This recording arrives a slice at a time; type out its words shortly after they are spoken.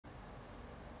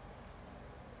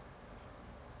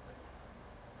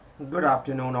Good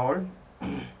afternoon all.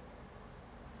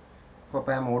 Hope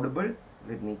I am audible.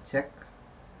 Let me check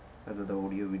whether the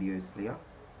audio video is clear.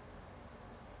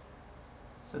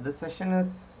 So this session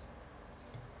is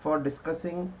for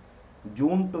discussing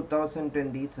June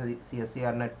 2020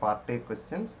 CSIR-NET Part A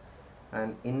questions,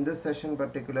 and in this session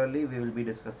particularly we will be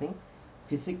discussing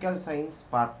Physical Science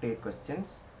Part A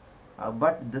questions.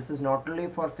 But this is not only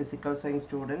for physical science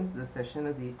students. This session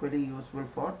is equally useful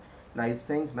for life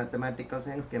science, mathematical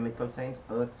science, chemical science,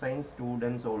 earth science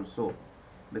students also,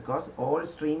 because all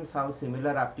streams have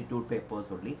similar aptitude papers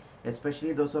only.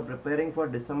 Especially those who are preparing for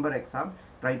December exam,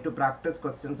 try to practice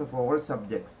questions of all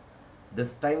subjects.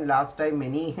 This time, last time,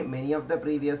 many of the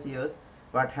previous years,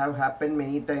 what have happened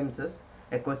many times is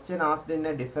a question asked in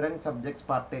a different subjects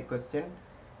part A question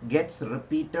gets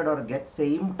repeated, or gets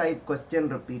same type question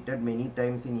repeated many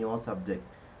times in your subject.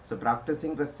 So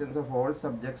practicing questions of all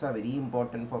subjects are very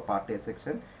important for part A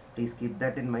section. Please keep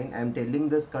that in mind. I am telling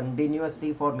this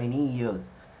continuously for many years.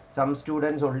 Some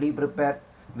students only prepare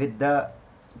with the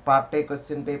part A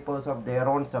question papers of their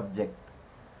own subject,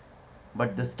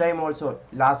 but this time also,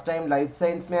 last time life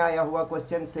science में आया हुआ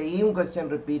question, same question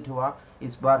repeat हुआ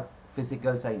इस बार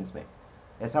physical science में.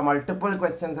 ऐसा multiple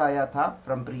questions आया था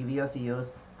from previous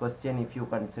years question if you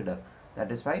consider.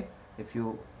 That is why if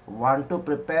you want to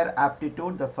prepare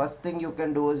aptitude, the first thing you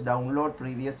can do is download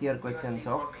previous year questions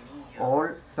of all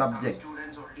subjects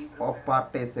of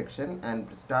part A section and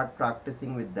start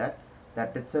practicing with that.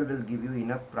 That itself will give you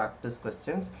enough practice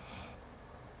questions.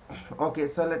 Okay,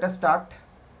 so let us start.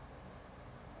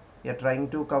 We are trying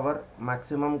to cover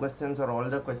maximum questions or all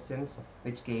the questions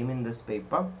which came in this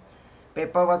paper.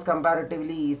 Paper was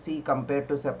comparatively easy compared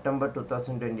to September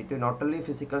 2022. Not only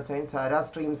physical science, सारा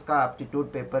streams का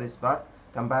aptitude paper इस बार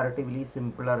comparatively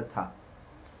simpler था.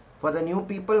 For the new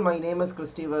people, my name is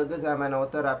Christy Varghese. I am an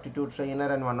author, aptitude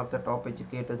trainer, and one of the top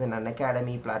educators in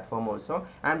Unacademy platform also.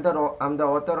 I am the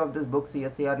author of this book,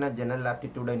 CSIR-NET General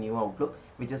Aptitude, a New Outlook,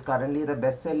 which is currently the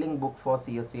best-selling book for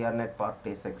CSIR-NET Part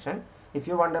A section. If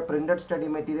you want a printed study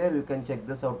material, you can check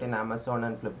this out in Amazon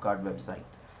and Flipkart website.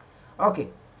 Okay.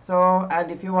 So,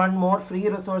 and if you want more free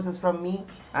resources from me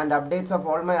and updates of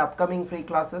all my upcoming free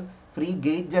classes, free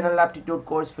GATE General Aptitude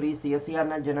course, free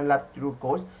CSIR-NET General Aptitude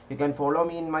course, you can follow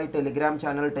me in my Telegram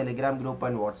channel, Telegram group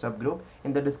and WhatsApp group.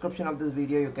 In the description of this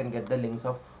video, you can get the links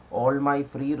of all my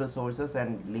free resources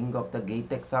and link of the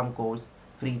GATE exam course,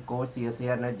 free course,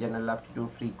 CSIR-NET General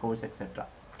Aptitude free course, etc.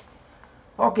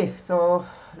 Okay, so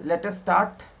let us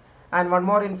start. And one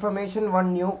more information,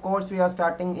 one new course we are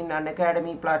starting in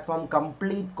Unacademy platform,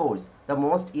 complete course, the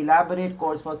most elaborate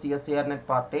course for CSIR-NET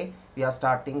Part A. We are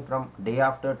starting from day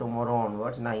after tomorrow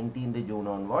onwards, 19th June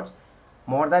onwards.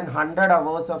 More than 100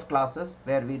 hours of classes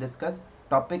where we discuss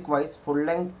topic wise full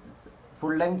length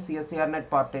CSIR-NET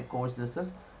Part A course. This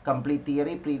is complete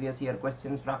theory, previous year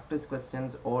questions, practice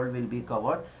questions, all will be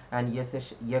covered. And yes,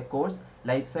 ये course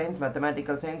life science,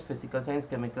 mathematical science, physical science,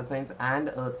 chemical science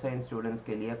and earth science students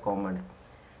के लिए common है.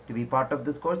 To be part of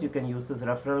this course, you can use this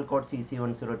referral code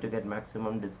CC10 to get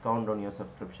maximum discount on your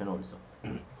subscription also.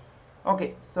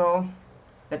 Okay, so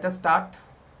let us start.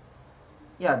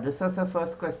 Yeah, this is the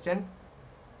first question.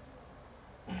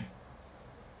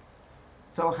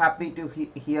 So happy to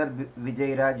hear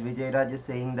Vijay Raj. Vijay Raj is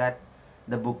saying that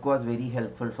the book was very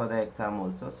helpful for the exam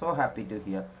also. So happy to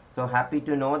hear. So happy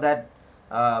to know that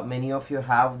many of you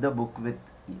have the book with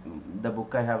the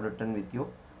book I have written with you.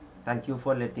 Thank you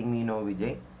for letting me know,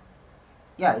 Vijay.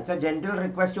 Yeah, it's a gentle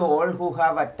request to all who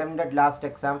have attended last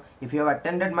exam. If you have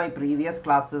attended my previous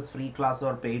classes, free class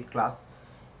or paid class,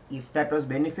 if that was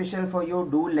beneficial for you,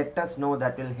 do let us know.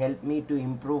 That will help me to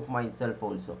improve myself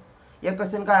also. ये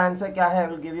question का answer क्या है?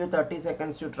 I will give you 30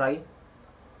 seconds to try.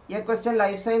 ये question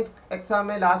life science exam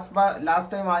में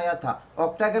last time आया था.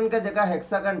 Octagon का जगह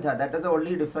हेक्सागन था. That is the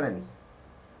only difference.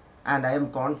 And I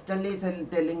am constantly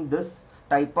telling this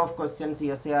type of question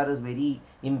CSIR is very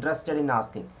interested in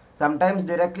asking. Sometimes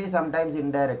directly, sometimes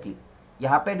indirectly.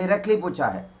 यहाँ पे directly पूछा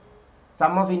है.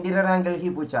 Sum of interior angle ही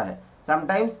पूछा है.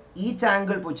 Sometimes each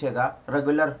angle पूछेगा,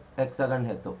 regular hexagon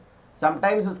है तो.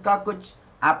 Sometimes उसका कुछ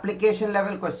application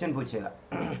level question पूछेगा.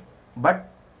 But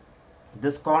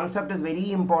this concept is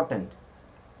very important.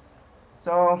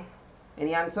 So,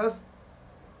 any answers?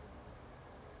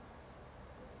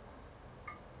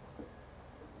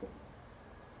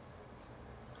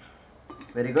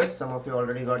 Very good. Some of you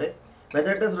already got it.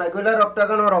 Whether it is regular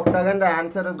octagon or octagon, the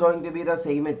answer is going to be the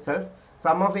same itself.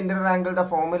 Sum of interior angle, the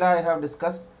formula I have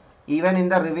discussed. Even in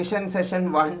the revision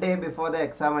session, one day before the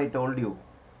exam, I told you.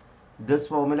 This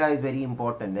formula is very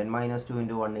important. N minus 2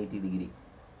 into 180 degree.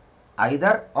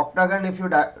 Either octagon, if you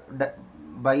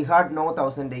by heart know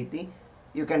 1080.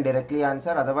 you can directly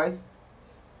answer. Otherwise,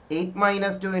 8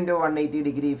 minus 2 into 180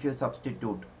 degree if you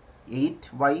substitute.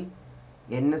 8y,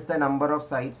 n is the number of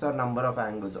sides or number of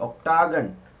angles.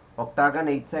 Octagon,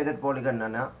 8-sided polygon.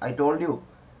 Nana, I told you,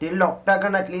 till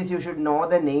octagon at least you should know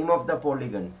the name of the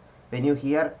polygons. When you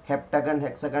hear heptagon,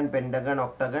 hexagon, pentagon,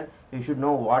 octagon, you should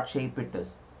know what shape it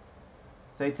is.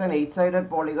 So it's an 8-sided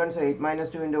polygon. So 8 minus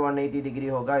 2 into 180 degree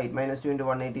hoga. 8 minus 2 into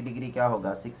 180 degree kya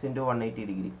hoga? 6 into 180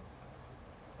 degree.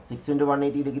 6 into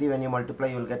 180 degree, when you multiply,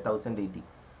 you will get 1080.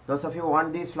 Those of you who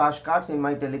want these flashcards, in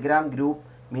my Telegram group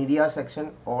media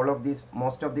section,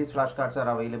 most of these flashcards are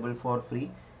available for free.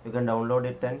 You can download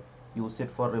it and use it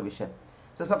for revision.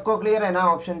 So सबको clear है ना?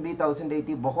 Option B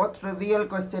 1080 बहुत trivial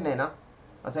question है ना?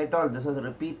 As I told, this was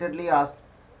repeatedly asked,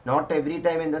 not every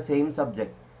time in the same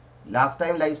subject. Last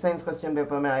time life science question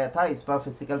paper में आया था, इस बार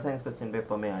physical science question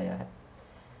paper में आया है.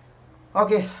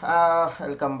 Okay,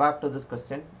 I'll come back to this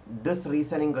question. This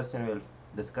reasoning question we'll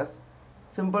discuss.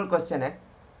 Simple question hai.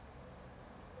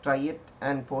 Try it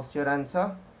and post your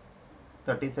answer.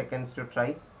 30 seconds to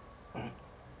try.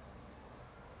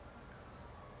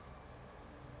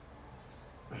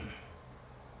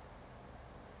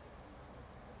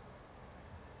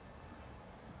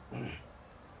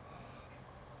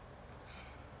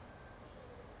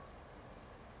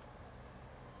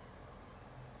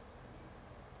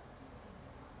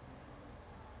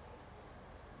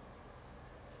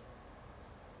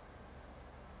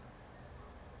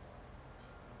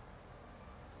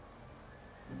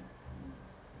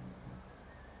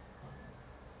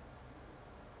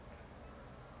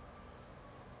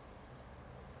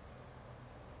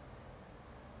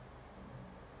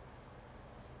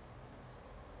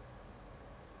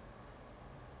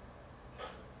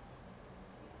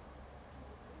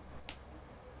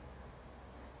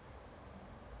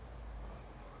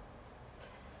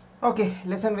 Okay,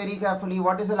 listen very carefully.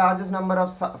 What is the largest number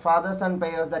of father-son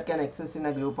pairs that can exist in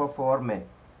a group of 4 men?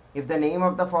 If the name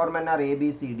of the 4 men are A,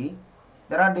 B, C, D,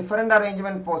 there are different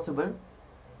arrangements possible,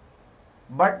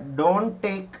 but don't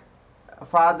take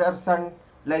father-son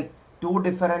like 2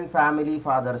 different family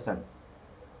father-son.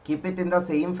 Keep it in the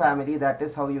same family. That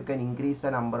is how you can increase the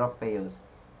number of pairs.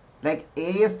 Like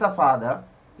A is the father,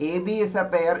 AB is a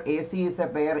pair, AC is a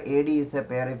pair, AD is a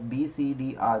pair if B, C,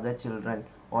 D are the children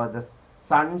or the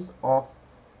sons of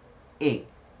A.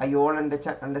 Are you all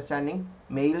understanding?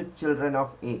 Male children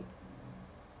of A.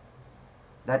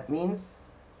 That means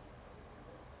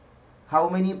how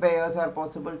many pairs are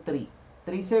possible? 3.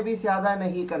 3 से भी ज़्यादा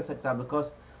नहीं कर सकता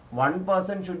because one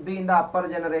person should be in the upper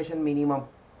generation minimum.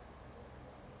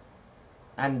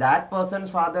 And that person's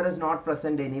father is not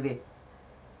present anyway.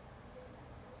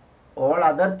 All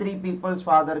other 3 people's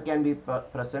father can be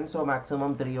present, so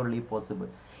maximum 3 only possible.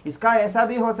 इसका ऐसा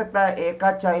भी हो सकता है A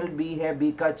का child B है,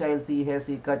 B का child C है,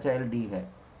 C का child D है.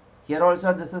 Here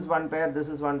also this is one pair, this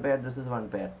is one pair, this is one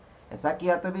pair. ऐसा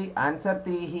किया तो भी answer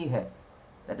 3 ही है.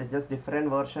 That is just different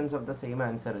versions of the same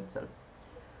answer itself.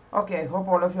 Okay, I hope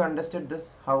all of you understood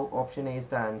this, how option A is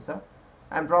the answer.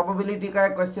 And probability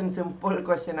का question, simple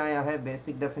question आया है.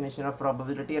 Basic definition of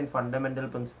probability and fundamental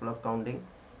principle of counting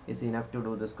is enough to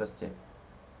do this question.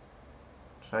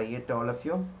 Try it, all of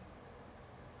you.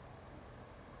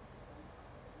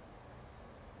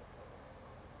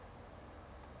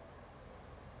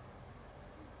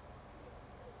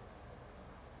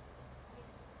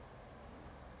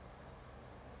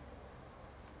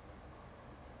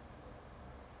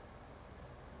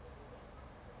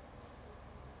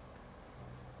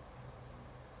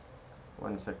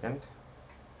 One second.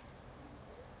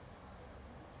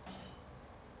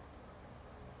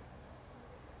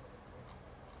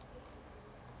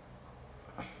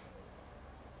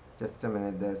 Just a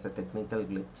minute, there's a technical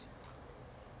glitch.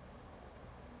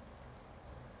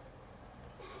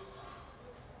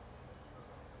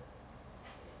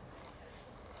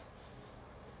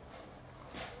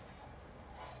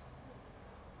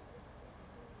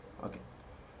 Okay,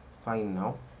 fine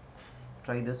now.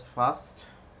 Try this fast.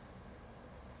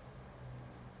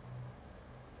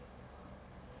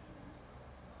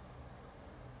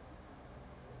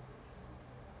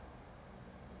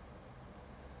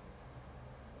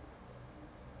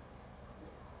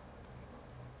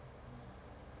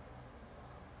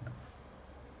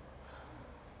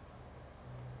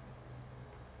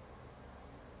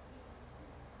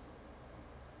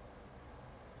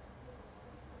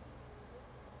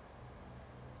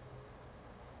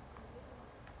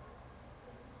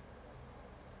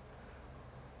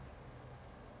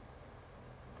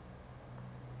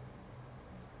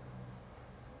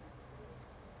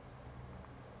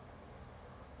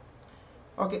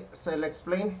 Okay, so I'll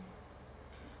explain.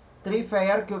 3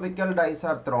 fair cubical dice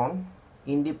are thrown.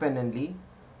 independently,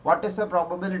 what is the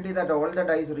probability that all the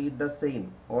dice read the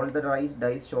same? All the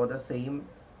dice show the same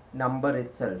number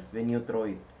itself when you throw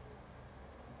it.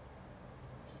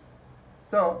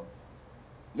 So,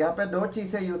 यहाँ पे दो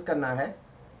चीज़ें use करना है.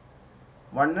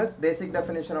 One is basic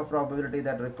definition of probability,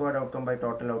 that required outcome by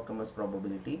total outcome is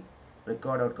probability.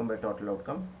 Required outcome by total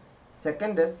outcome.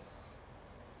 Second is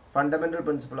fundamental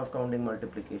principle of counting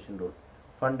multiplication rule.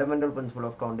 Fundamental principle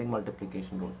of counting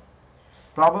multiplication rule.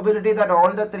 Probability that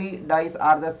all the three dice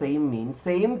are the same means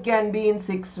same can be in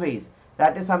 6 ways.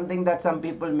 That is something that some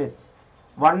people miss.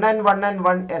 1 and 1 and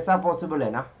 1 ऐसा possible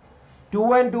है ना.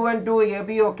 2 and 2 and 2 ये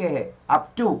भी okay है.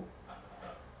 Up to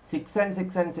 6 and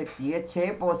 6 and 6 ये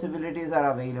 6 possibilities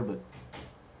are available.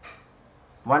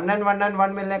 1 and 1 and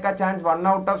 1 मिलने का chance 1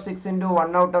 out of 6 into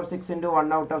 1 out of 6 into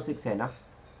 1 out of 6 है ना.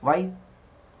 Why?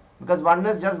 Because 1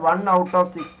 is just 1 out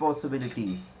of 6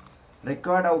 possibilities.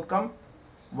 Required outcome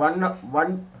one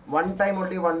time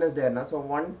only 1 is there na, so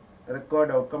 1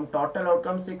 required outcome. Total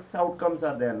outcome 6 outcomes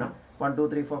are there na, 1 2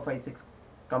 3 4 5 6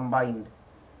 combined.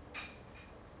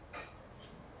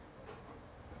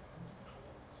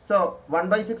 So 1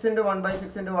 by 6 into 1 by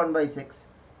 6 into 1 by 6,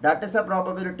 that is a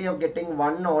probability of getting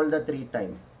 1 all the 3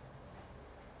 times.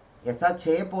 ऐसा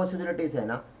 6 possibilities है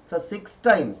ना, so 6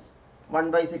 times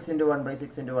 1 by 6 into 1 by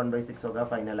 6 into 1 by 6 होगा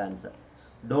final answer.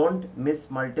 Don't miss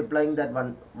multiplying that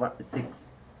 6.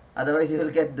 Otherwise you will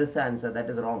get this answer. That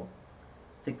is wrong.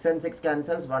 6 and 6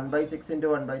 cancels. 1 by 6 into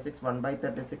 1 by 6. 1 by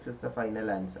 36 is the final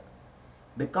answer.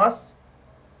 Because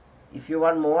if you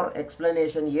want more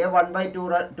explanation, ये 1 by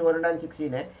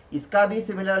 216 है. इसका भी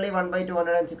similarly 1 by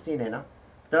 216 है ना.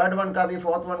 Third one का भी,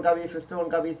 fourth one का भी, fifth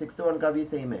one का भी, sixth one का भी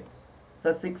same है.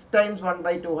 So 6 times 1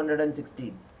 by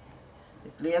 216.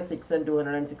 इसलिए 6 and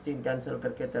 216 cancel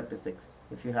करके 36.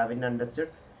 If you haven't understood,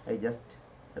 I just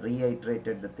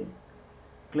reiterated the thing.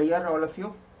 Clear all of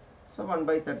you? So 1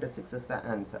 by 36 is the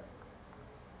answer.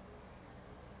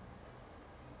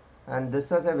 And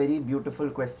this is a very beautiful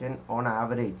question on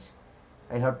average.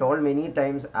 I have told many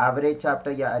times average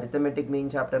chapter या arithmetic mean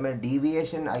chapter में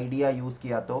deviation idea use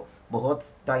किया तो बहुत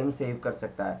time save कर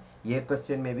सकता है. ये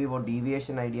question में भी वो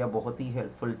deviation idea बहुत ही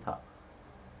helpful था.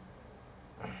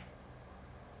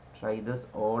 Try this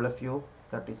all of you.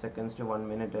 30 seconds to 1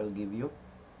 minute I'll give you.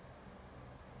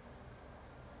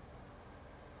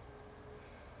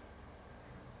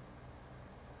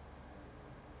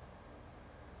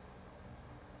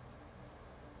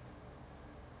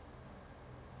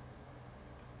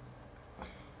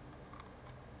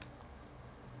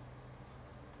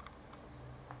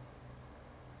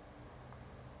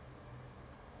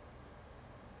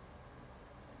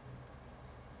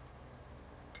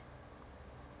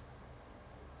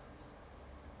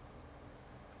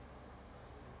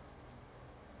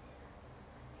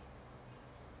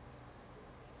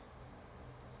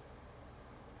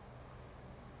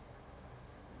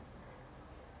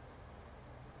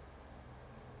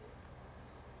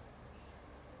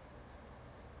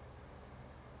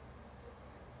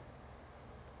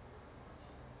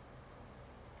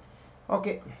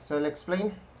 Okay, so I'll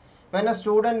explain. When a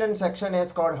student in section A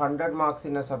scored 100 marks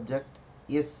in a subject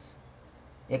is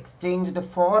exchanged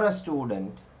for a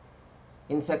student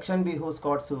in section B who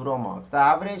scored 0 marks, the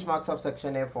average marks of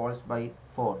section A falls by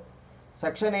 4.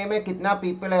 Section A में कितना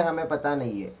people है हमें पता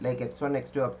नहीं है, like x1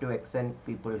 x2 up to xn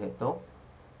people है. तो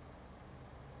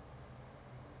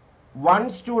one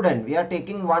student, we are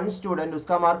taking one student,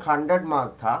 उसका mark 100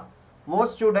 mark था, वो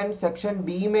student section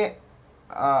B में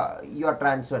you are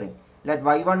transferring. Let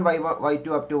y1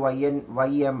 y2 up to yn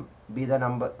ym be the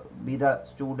number, be the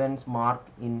students mark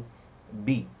in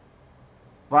B.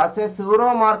 वहां से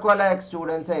 0 mark वाला एक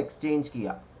student से exchange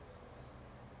किया.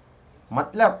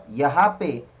 मतलब यहाँ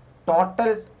पे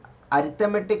टोटल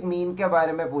अरिथमेटिक मीन के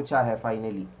बारे में पूछा है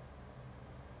फाइनली,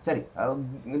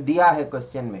 सॉरी दिया है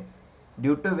क्वेश्चन में,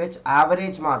 due to which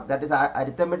average mark that is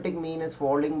arithmetic mean is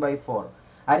falling bye 4.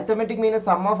 Arithmetic mean is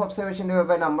some of observation divided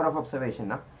by number of observation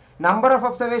ना. नंबर ऑफ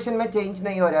ऑब्जर्वेशन में चेंज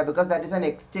नहीं हो रहा है because that is an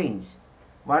exchange.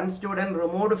 One student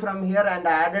removed from here and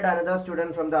added another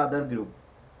student from the other group.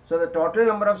 So the total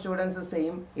number of students is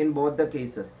same in both the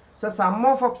cases. So sum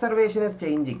of observation is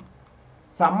changing.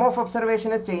 Sum of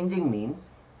observation is changing means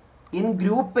in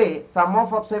group A sum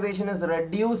of observation is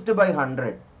reduced by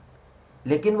 100.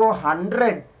 लेकिन वो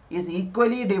 100 is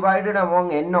equally divided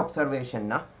among n observation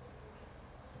ना.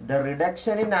 The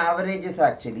reduction in average is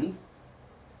actually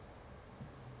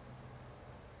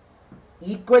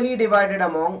equally divided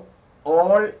among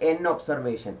all n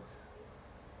observation.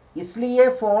 इसलिए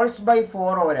false bye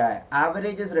 4 हो रहा है.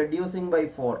 Average is reducing bye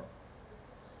 4.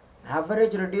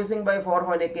 Average reducing bye 4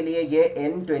 होने के लिए ये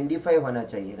n 25 होना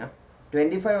चाहिए ना.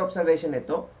 25 ऑब्जर्वेशन है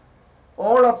तो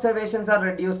all observations are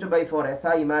reduced by 4.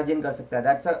 ऐसा imagine कर सकता है.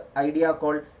 That's a idea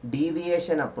called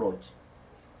deviation approach.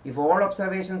 If all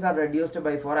observations are reduced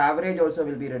by 4, average also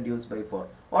will be reduced by 4,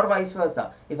 or vice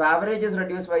versa. If average is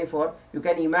reduced by 4, you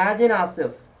can imagine as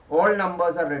if all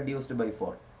numbers are reduced by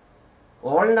 4.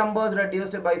 All numbers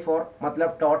reduced by 4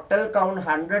 मतलब total count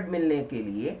 100 मिलने के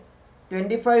लिए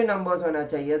 25 numbers होना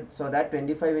चाहिए, so that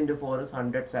 25 into 4 is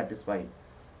 100 satisfied.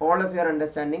 All of you are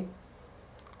understanding?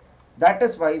 That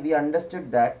is why we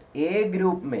understood that A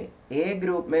group में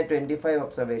 25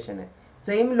 observation है.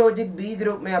 Same logic B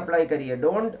group में apply करिए.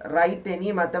 Don't write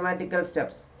any mathematical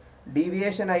steps.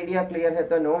 Deviation idea clear है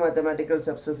तो no mathematical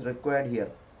steps is required here.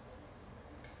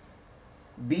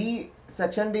 B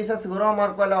section B से 0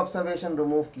 mark वाला observation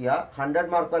remove किया, 100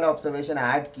 mark वाला ऑब्जर्वेशन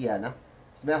ऐड किया ना,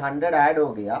 इसमें 100 ऐड हो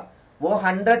गया. वो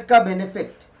 100 का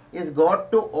benefit is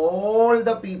got to all the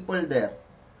people there.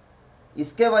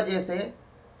 इसके वजह से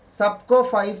सबको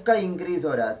 5 का इंक्रीज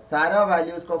हो रहा है, सारा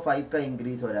वैल्यूज को 5 का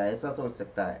इंक्रीज हो रहा है. ऐसा सोच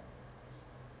सकता है.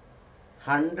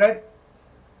 100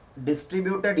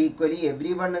 distributed equally,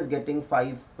 everyone is getting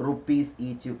 5 rupees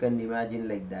each. You can imagine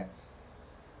like that.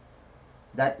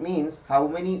 That means how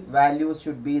many values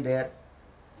should be there?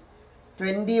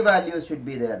 20 values should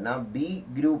be there. Now B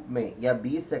group में या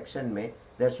B section में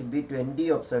there should be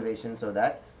 20 observations, so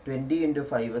that 20 into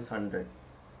 5 is 100.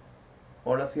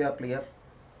 All of you are clear?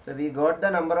 So we got the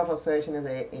number of observations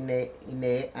in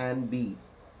A and B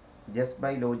just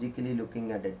by logically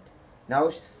looking at it. Now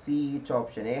see each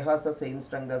option. A has the same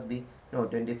strength as B. No,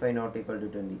 25 not equal to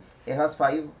 20. A has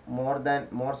 5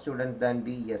 more students than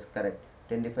B. Yes, correct.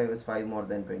 25 is 5 more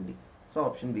than 20. So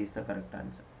option B is the correct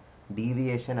answer.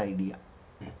 Deviation idea.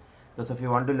 So if you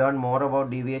want to learn more about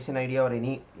deviation idea or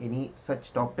any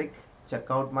such topic,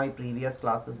 check out my previous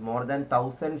classes. More than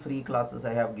 1000 free classes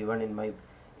I have given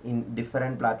in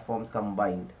different platforms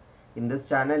combined. In this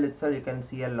channel itself you can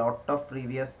see a lot of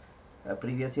previous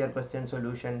year question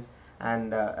solutions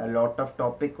and a lot of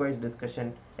topic wise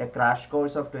discussion. A crash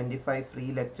course of 25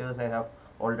 free lectures I have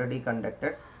already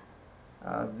conducted.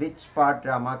 Which part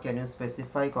Rama can you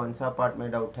specify? कौन सा part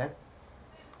में doubt है?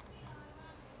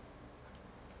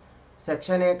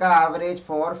 Section A का average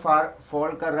 4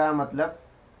 fall कर रहा है, मतलब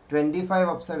 25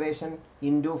 observation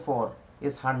into 4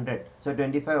 is 100. So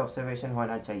 25 observation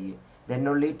होना चाहिए. Then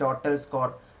only total score.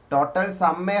 Total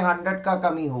sum में 100 का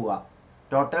कमी हुआ,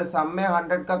 टोटल सम में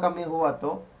 100 का कमी हुआ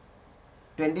तो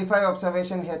 25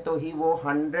 ऑब्जर्वेशन है तो ही वो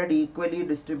 100 equally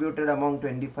distributed among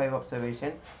 25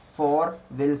 observation. 4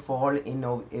 will fall in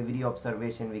every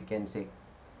observation we can say.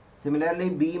 Similarly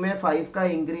B में 5 का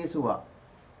इंक्रीज हुआ,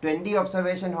 20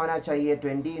 ऑब्जर्वेशन होना चाहिए.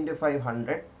 20 into 5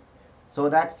 100, so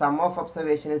that sum of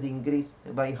observation is increased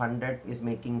by 100 is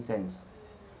making sense.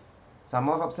 Sum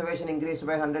of observation increased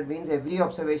by 100 means every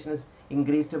observation is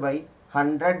increased by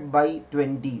 100 by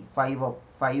 20,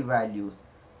 5 values.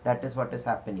 That is what is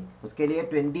happening. उसके लिए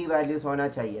 20 values होना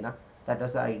चाहिए ना. That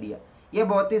was the idea. ये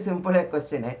बहुत ही simple है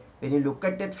question है. When you look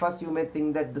at it first you may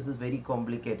think that this is very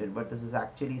complicated, but this is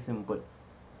actually simple.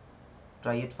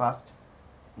 Try it fast.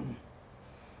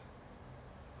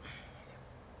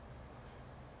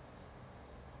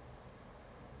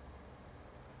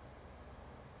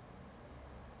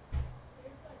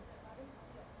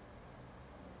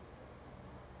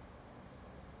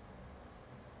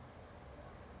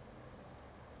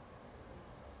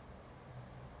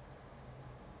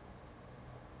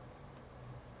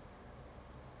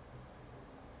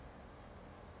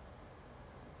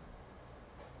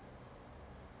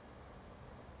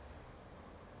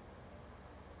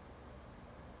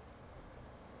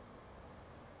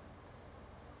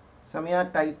 Some here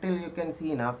title you can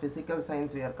see now, physical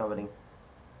science we are covering.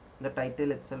 The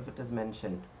title itself it is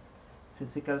mentioned.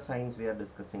 Physical science we are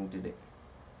discussing today.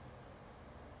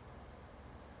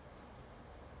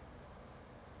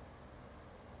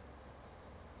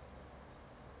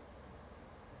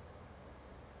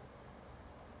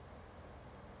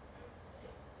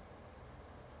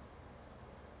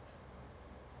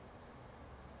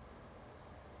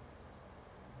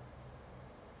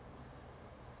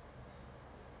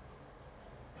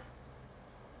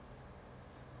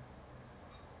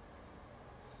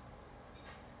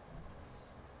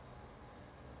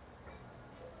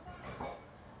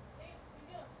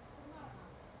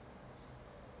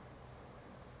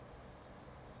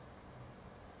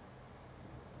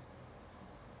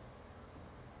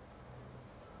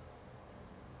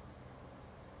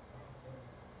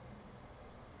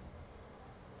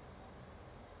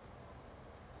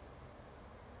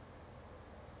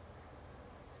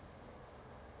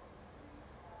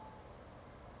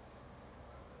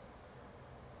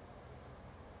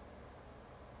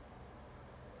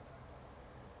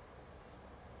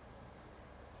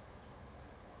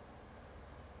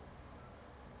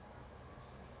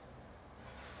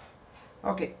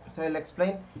 Okay, so I'll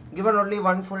explain. Given only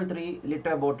one full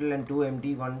 3-liter bottle and two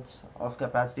empty ones of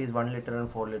capacity is 1 liter and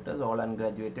 4 liters, all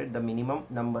ungraduated, the minimum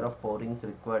number of pourings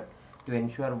required to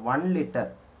ensure 1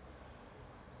 liter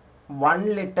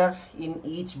in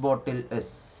each bottle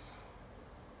is.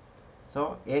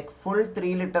 So एक full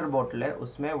 3-liter bottle है,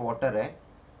 उसमें water है,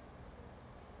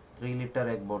 3 liter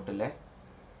एक bottle है,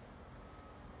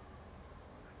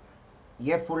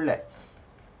 ये full है.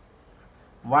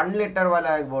 1 liter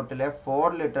वाला एक बोतल है,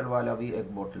 4 liter वाला भी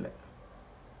एक बोतल है.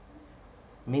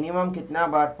 मिनिमम कितना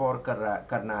बार पोर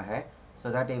करना है, so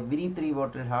that every 3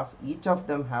 bottle have each of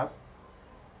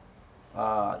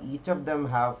them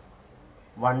have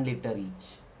 1 liter each.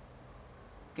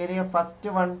 इसके लिए first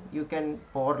one you can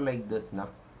pore like this ना,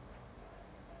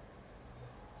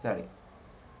 sorry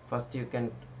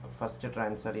first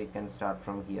transfer you can start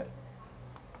from here.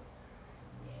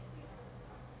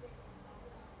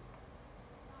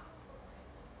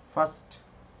 First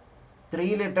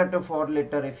 3 liter to 4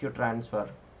 liter if you transfer,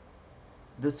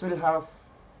 this will have,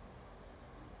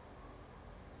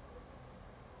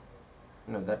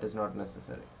 no, that is not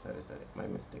necessary, sorry, my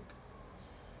mistake.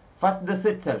 First this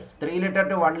itself 3 liter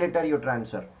to 1 liter you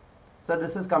transfer, so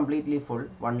this is completely full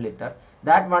 1 liter,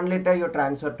 that 1 liter you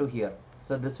transfer to here,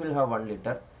 so this will have 1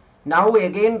 liter. Now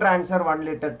again transfer 1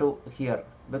 liter to here,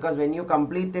 because when you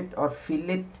complete it or fill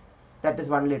it, that is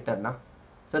 1 liter na.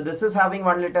 So this is having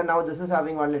 1 liter now, this is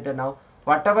having 1 liter now.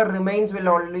 Whatever remains will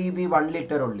only be 1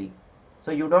 liter only.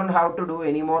 So you don't have to do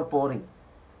any more pouring.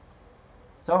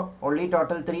 So only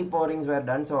total 3 pourings were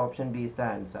done. So option B is the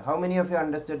answer. How many of you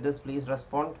understood this? Please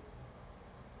respond.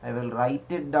 I will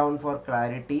write it down for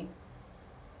clarity.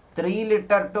 3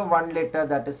 liter to 1 liter,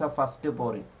 that is a first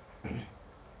pouring.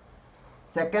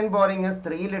 Second pouring is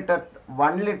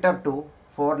 1 liter to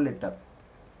 4 liter.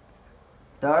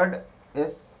 Third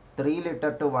is 3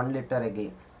 liter to 1 liter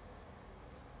again.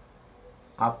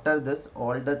 After this,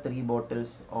 all the three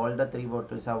bottles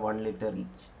have 1 liter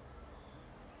each.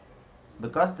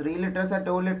 Because 3 liter से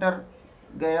 2 liter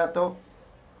गया तो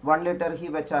 1 liter ही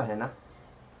बचा है ना.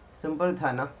 Simple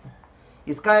था ना.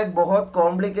 इसका एक बहुत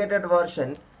complicated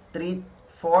version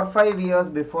 4-5 years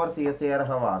before CSIR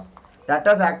have asked. That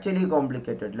was actually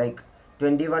complicated. Like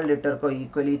 21 liter को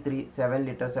equally 7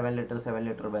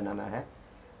 liter बनाना है.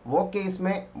 वो केस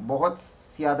में बहुत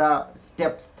ज़्यादा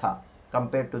steps था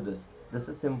compared to this. This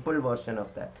is simple version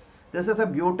of that. This is a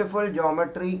beautiful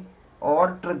geometry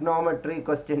or trigonometry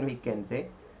question we can say.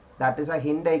 That is a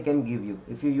hint I can give you.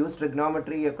 If you use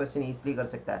trigonometry, ये question easily कर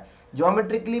सकता है.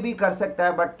 Geometrically भी कर सकता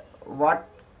है, but what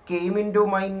came into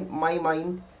my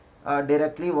mind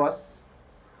directly was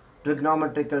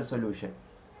trigonometrical solution.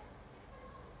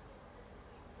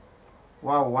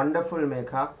 Wow, wonderful,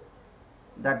 Megha.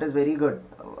 That is very good.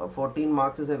 14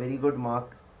 marks is a very good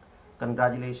mark.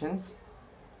 Congratulations.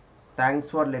 Thanks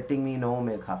for letting me know,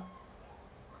 Megha.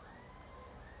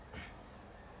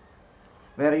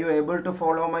 Were you able to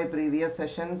follow my previous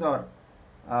sessions, or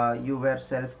you were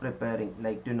self-preparing?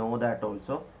 Like to know that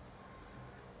also.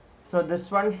 So this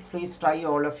one, please try,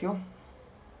 all of you.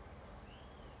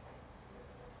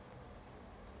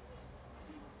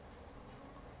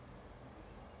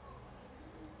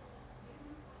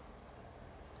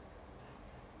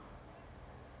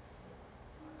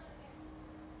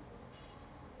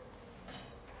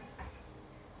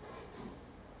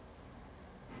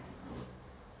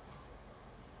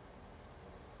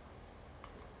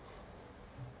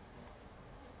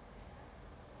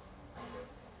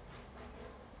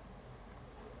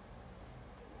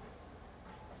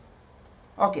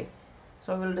 Okay,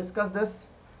 so we'll discuss this.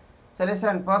 So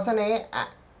listen, person A,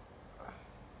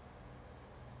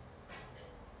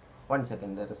 one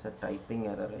second, there is a typing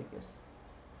error, I guess.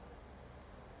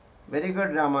 Very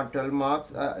good, Rama, 12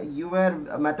 marks. You were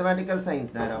mathematical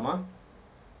science, na, Rama?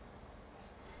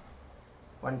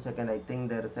 One second, I think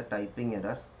there is a typing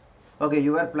error. Okay,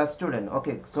 you were plus student.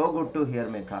 Okay, so good to hear,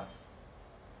 Megha.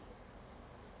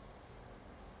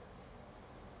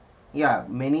 Yeah,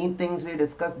 many things we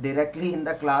discussed directly in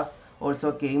the class also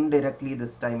came directly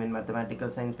this time in mathematical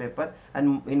science paper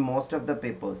and in most of the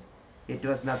papers. It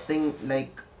was nothing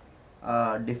like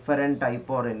different type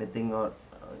or anything, or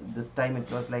this time it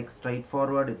was like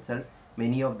straightforward itself,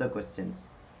 many of the questions.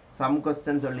 Some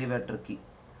questions only were tricky.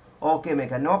 Okay,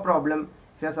 Megha, no problem.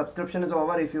 If your subscription is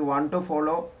over, if you want to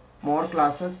follow more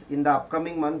classes in the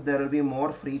upcoming months, there will be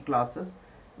more free classes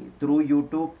through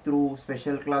YouTube, through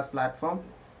special class platform.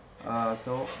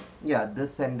 So yeah,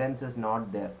 this sentence is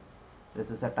not there.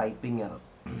 This is a typing error.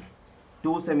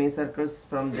 2 semicircles,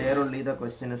 from there only the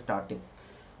question is starting.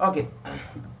 Okay.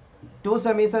 2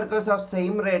 semicircles of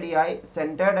same radii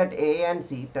centered at A and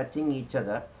C touching each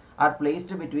other are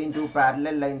placed between two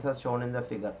parallel lines as shown in the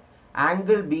figure.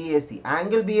 Angle BAC.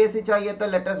 Angle BAC चाहिए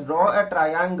तो let us draw a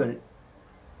triangle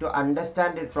to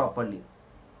understand it properly.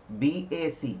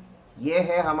 BAC ये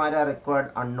है हमारा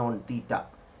required unknown theta.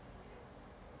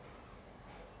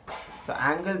 So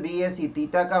angle BAC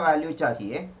theta का value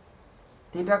चाहिए.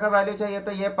 Theta का value चाहिए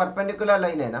तो ये परपेंडिकुलर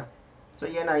लाइन है ना, तो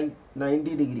ये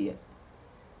 90 डिग्री है.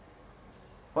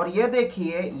 और ये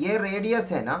देखिए ये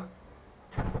रेडियस है ना,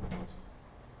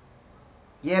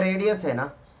 ये रेडियस है ना,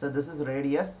 so this is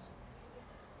radius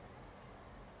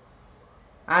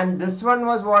and this one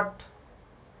was what,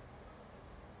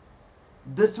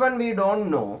 this one we don't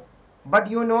know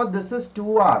but you know this is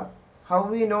 2r. How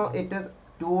we know it is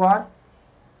 2r?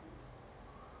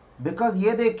 Because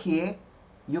ये देखिए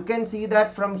you can see that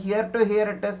from here to here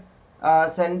it is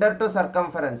center to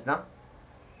circumference na,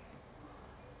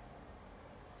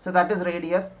 so that is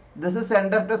radius. This is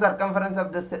center to circumference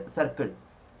of this circle,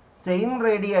 same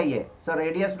radii hai, so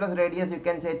radius plus radius you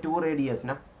can say 2 radius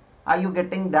na. Are you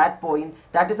getting that point?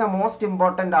 That is a most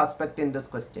important aspect in this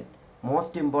question,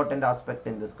 most important aspect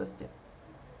in this question.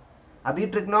 अभी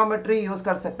trigonometry use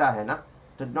कर सकता है ना,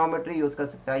 trigonometry use कर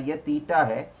सकता है. ये theta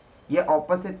है, ये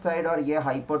ऑपोजिट साइड और ये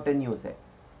हाइपोटेन्यूज है.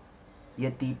 ये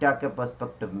थीटा के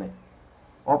पर्सपेक्टिव में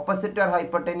ऑपोजिट और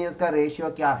हाइपोटेन्यूज का रेशियो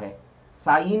क्या है?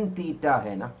 साइन थीटा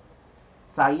है ना,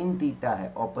 साइन थीटा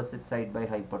है opposite side by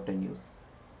hypotenuse.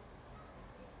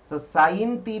 So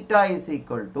sine theta is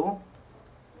equal to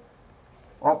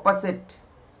opposite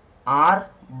R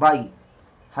by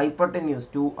hypotenuse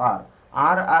 2r.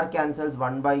 Are cancels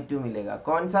 1/2 मिलेगा.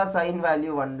 कौन सा साइन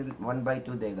वैल्यू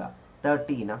 1/2 देगा?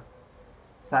 30 ना,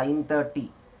 sign 30,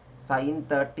 sign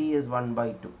 30 is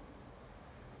 1/2.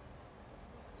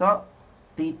 So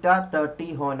theta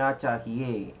 30 होना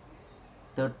चाहिए,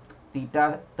 तो थीटा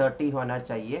 30 होना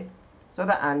चाहिए. So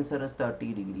the answer is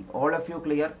 30 degree. All of you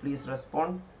clear? Please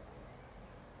respond.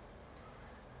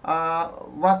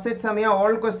 Was it Samya?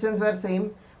 All questions were same,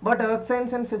 but earth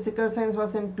science and physical science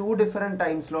was in 2 different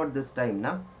time slot this time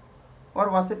na, or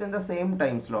was it in the same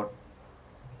time slot?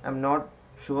 I'm not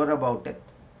sure about it,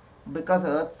 because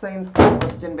earth science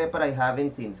question paper I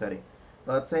haven't seen. Sorry,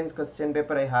 earth science question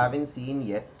paper I haven't seen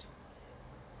yet.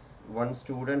 One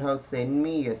student has sent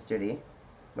me yesterday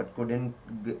but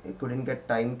couldn't get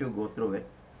time to go through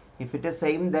it. If it is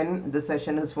same, then this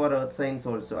session is for earth science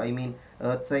also. I mean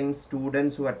earth science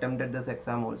students who attempted this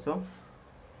exam also.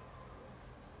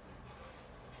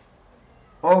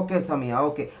 Okay Samya,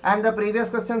 okay. And the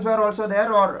previous questions were also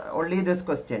there or only this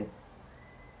question?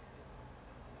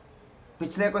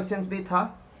 पिछले questions भी था.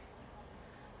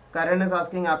 करण is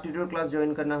asking aptitude class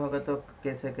join करना होगा तो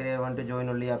कैसे करें? I want to join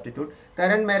only aptitude.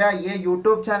 करण मेरा ये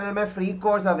यूट्यूब चैनल में फ्री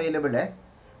कोर्स अवेलेबल है.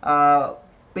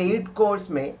 पेड कोर्स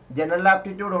में जनरल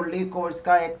एप्टीट्यूड ओनली कोर्स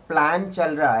का एक प्लान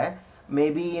चल रहा है. May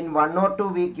be in 1 or 2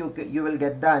 week you will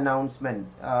get the announcement.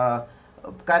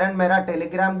 करण मेरा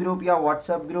टेलीग्राम ग्रुप या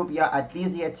व्हाट्सएप ग्रुप या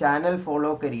एटलीस्ट ये चैनल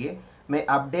फॉलो करिए. मैं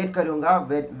अपडेट करूँगा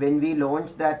when we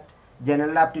launch that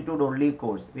general aptitude only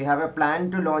course. We have a plan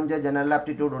to launch a general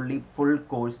aptitude only full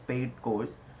course, paid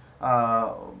course.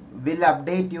 Will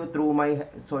update you through my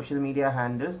social media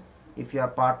handles if you are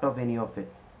part of any of it.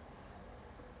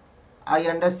 I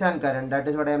understand Karan,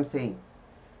 that is what I am saying.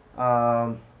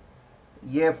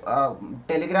 ये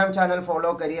Telegram channel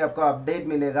follow करिए, आपको update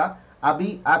मिलेगा. अभी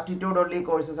aptitude only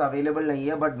courses available नहीं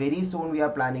है, but very soon we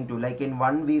are planning to, like in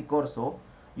 1 week or so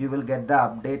you will get the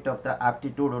update of the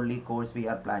aptitude only course we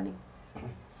are planning.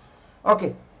 Okay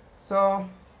so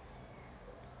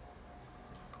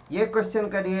ये question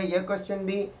करिए. ये question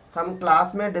भी हम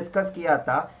class में discuss किया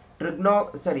था.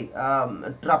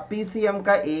 ट्रपीसियम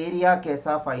का area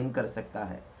कैसा फाइंड कर सकता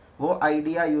है, वो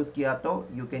आइडिया यूज किया तो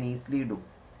you can easily do.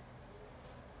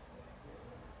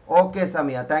 Okay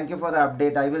Samya, thank you for the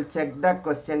update. I will check that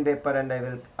question paper and I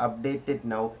will update it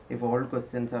now if all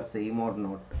questions are same or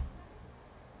not.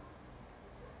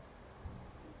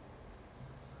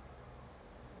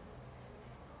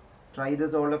 Try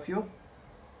this all of you.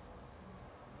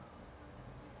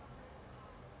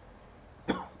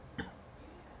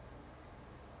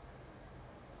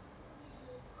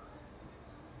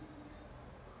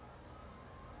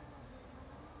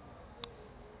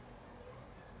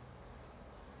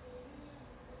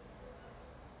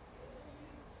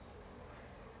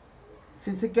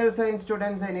 Physical science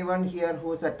students, anyone here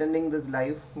who is attending this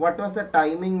live, what was the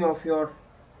timing of your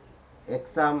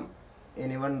exam?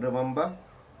 Anyone remember?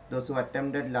 Those who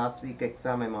attempted last week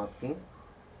exam, I'm asking.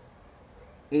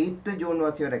 8th June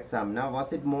was your exam now.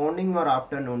 Was it morning or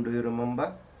afternoon? Do you remember?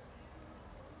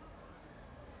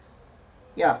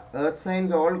 Yeah, earth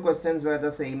science all questions were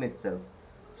the same itself.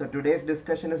 So today's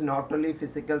discussion is not only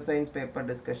physical science paper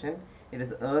discussion, it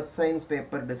is earth science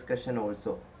paper discussion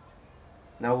also.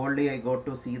 Now only I go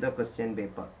to see the question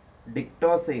paper.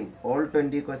 Dicto same. All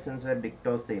 20 questions were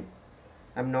dicto same.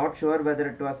 I'm not sure whether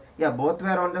it was, yeah, both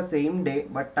were on the same day,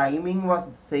 but timing was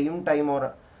same time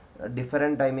or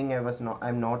different timing.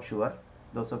 I'm not sure.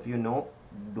 Those of you know,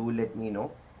 do let me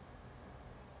know.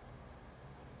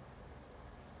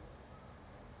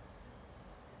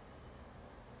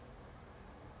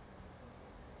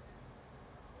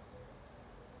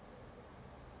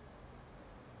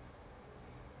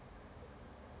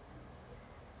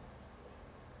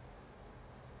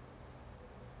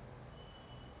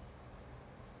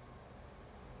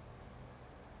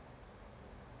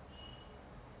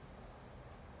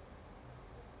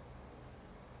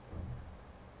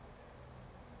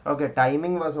 Okay,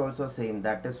 timing was also same.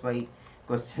 That is why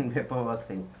question paper was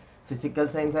same. Physical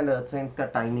science and earth science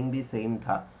का timing भी same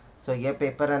था. So ये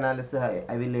paper analysis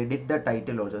I will edit the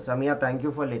title also. Samia, thank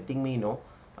you for letting me know.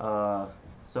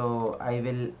 So I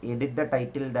will edit the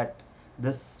title that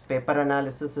this paper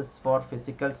analysis is for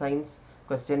physical science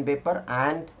question paper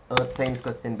and earth science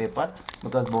question paper,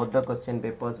 because both the question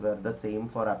papers were the same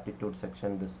for aptitude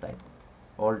section this time.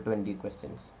 All 20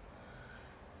 questions.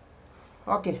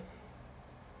 Okay.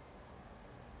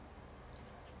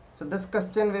 So this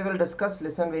question we will discuss.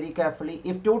 Listen very carefully.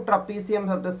 If two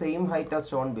trapeziums of the same height as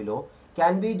shown below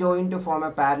can be joined to form a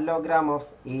parallelogram of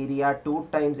area 2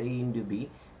 times A into B,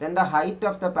 then the height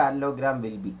of the parallelogram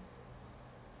will be.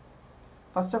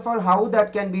 First of all, how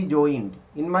that can be joined?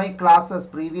 In my classes,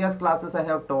 previous classes I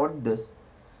have taught this.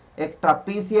 एक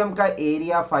trapezium का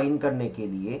area find करने के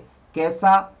लिए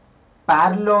कैसा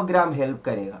parallelogram help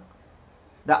करेगा?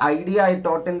 The idea I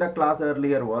taught in the class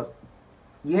earlier was,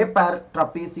 ये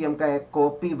trapezium का एक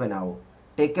कॉपी बनाओ.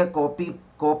 Take a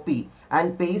copy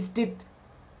and paste it.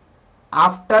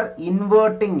 After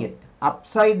inverting it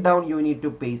upside down you need to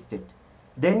paste it.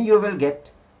 Then you will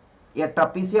get ये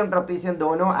trapezium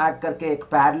दोनों add करके एक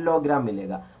parallelogram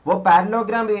मिलेगा. वो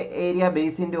parallelogram area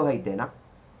base into height है ना,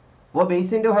 वो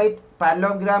बेस इंटू हाइट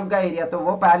पैरेललोग्राम का एरिया, तो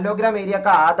वो पैरेललोग्राम एरिया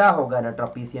का आधा होगा ना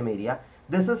trapezium area.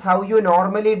 This is how you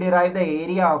normally derive the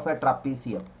area of A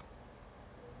trapezium.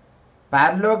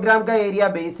 Parallelogram का एरिया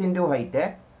बेस इंटू हाइट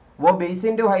है, वो बेस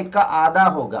इंटू हाइट का आधा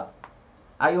होगा.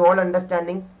 Are you all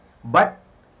understanding? But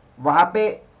वहां पे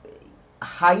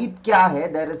हाइट क्या है,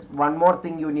 there is one more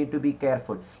thing you need to be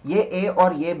careful. ये ए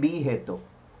और ये बी है तो,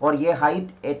 और ये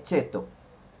हाइट एच है तो,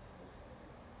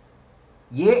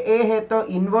 ये ए है तो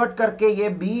इन्वर्ट करके ये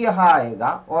बी यहां आएगा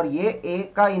और ये ए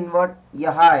का इन्वर्ट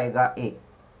यहां आएगा ए.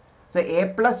 सो ए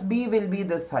plus B will be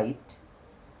this height.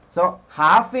 So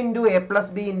half into A plus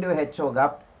B into H होगा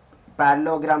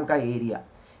पैरेललोग्राम का एरिया.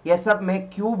 ये सब मैं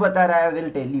क्यों बता रहा है, विल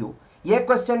टेल यू. ये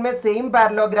क्वेश्चन में सेम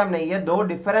पैरेललोग्राम नहीं है, दो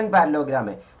डिफरेंट पैरेललोग्राम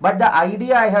है, but the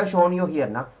idea I have shown you here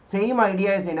ना, same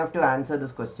idea is enough to answer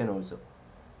this question also,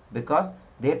 because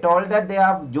they told that they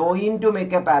have join to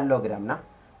make a parallelogram ना.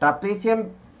 Trapezium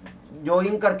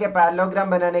join करके parallelogram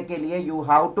बनाने के लिए you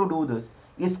how to do this.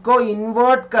 इसको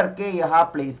invert करके यहां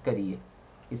place करिए,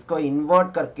 इसको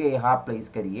इन्वर्ट करके यहां प्लेस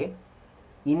करिए.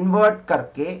 इन्वर्ट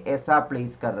करके ऐसा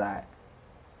प्लेस कर रहा है,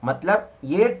 मतलब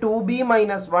ये 2b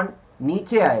माइनस 1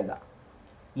 नीचे आएगा,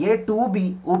 ये 2b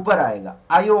ऊपर आएगा.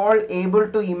 Are you all able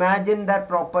to imagine that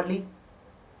properly?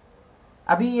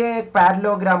 अभी ये एक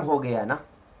पैरेललोग्राम हो गया ना,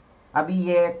 अभी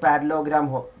ये एक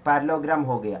पैरेललोग्राम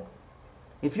हो गया.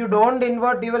 If you don't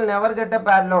invert you will never get a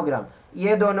parallelogram.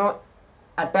 ये दोनों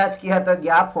अटैच किया तो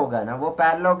गैप होगा ना, वो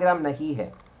पैरेललोग्राम नहीं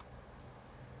है.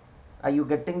 Are you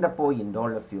getting the point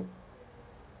all of you?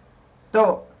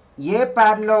 तो ये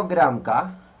पैरेललोग्राम का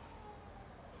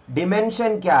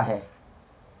डिमेंशन क्या है?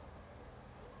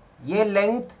 ये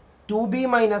length 2b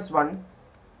minus 1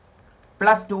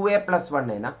 plus 2a plus 1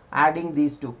 है ना, adding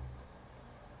these two,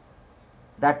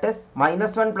 that is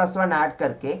minus 1 plus 1 add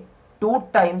करके 2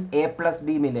 टाइम्स a प्लस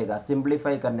b मिलेगा.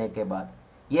 सिंप्लीफाई करने के बाद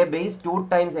ये base 2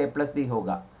 times a plus b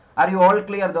होगा. Are you all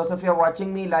clear? दोस्त of you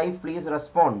watching me live please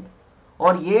respond.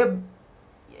 और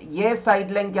ये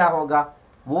साइड लेंथ क्या होगा?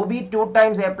 वो भी 2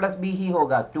 टाइम्स a प्लस b ही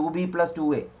होगा, 2b प्लस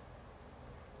 2a.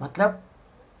 मतलब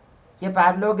ये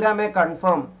पैरेललोग्राम है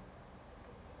कंफर्म.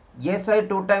 ये side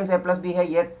 2 times a plus b है,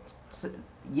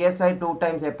 ये side 2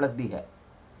 times a plus b है.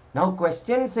 नाउ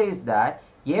क्वेश्चन सेज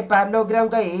दैट ये पैरेललोग्राम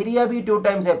का एरिया भी 2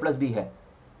 टाइम्स a प्लस b है,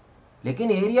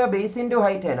 लेकिन एरिया बेस इंटू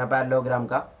हाइट है ना पैरेललोग्राम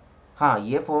का. हाँ,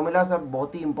 ये फॉर्मूला सब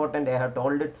बहुत ही इंपॉर्टेंट है. I have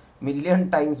told it million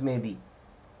times may be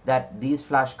that these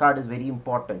flashcard is very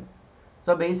important.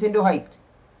 So base into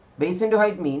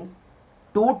height means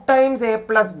 2 times a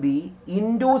plus b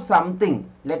into something.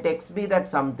 Let x be that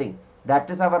something. that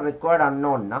is our required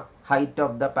unknown na, height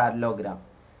of the parallelogram,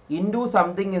 into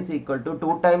something is equal to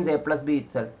 2 times a plus b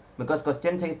itself, because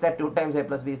question says that 2 times a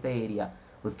plus b is the area.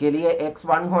 उसके लिए x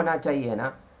 1 होना चाहिए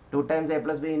ना, 2 times a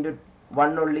plus b into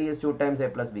 1 only is 2 times a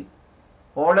plus b.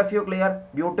 All of you clear?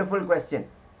 Beautiful question.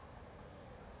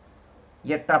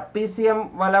 ये trapezium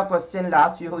वाला question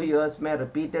last few years में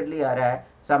repeatedly आ रहा है,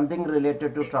 something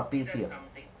related to trapezium.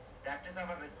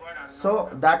 So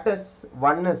that is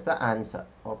one is the answer,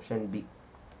 option B.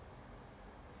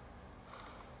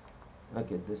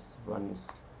 Okay, this one is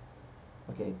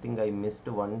okay. I think I missed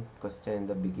one question in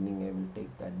the beginning. I will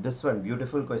take that. This one,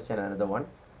 beautiful question, another one.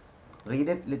 Read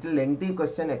it, little lengthy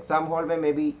question. Exam hall में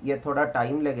maybe ये थोड़ा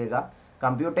time लगेगा.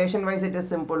 Computation wise it is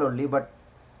simple only, but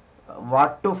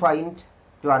what to find,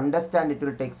 to understand, it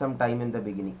will take some time in the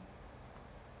beginning.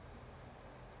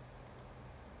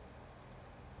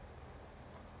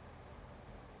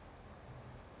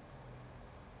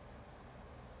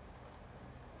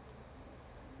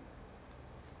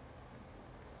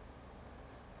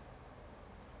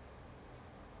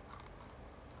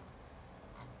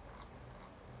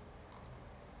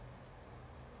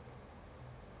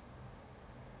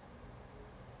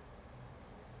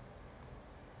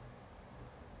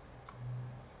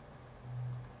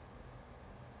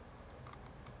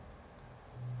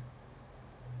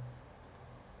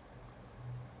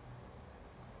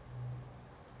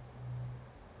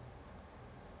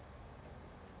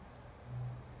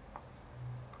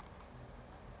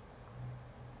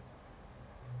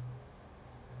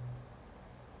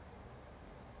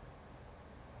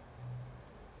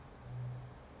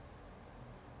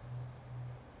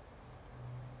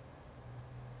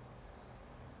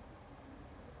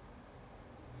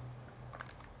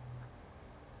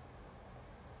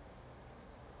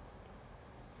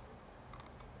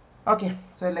 Okay,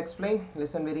 so I'll explain.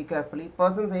 Listen very carefully.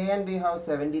 Persons A and B have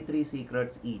 73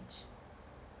 secrets each.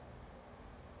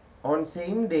 On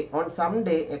some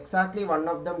day, exactly one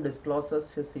of them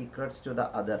discloses his secrets to the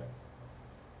other.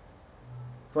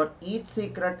 For each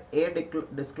secret A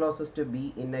discloses to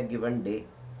B in a given day,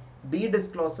 B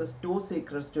discloses 2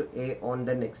 secrets to A on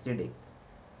the next day.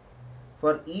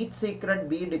 For each secret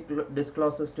B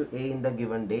discloses to A in the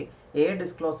given day, A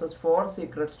discloses 4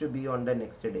 secrets to B on the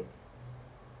next day.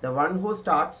 The one who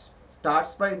starts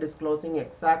by disclosing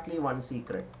exactly one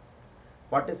secret.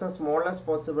 What is the smallest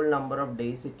possible number of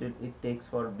days it takes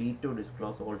for B to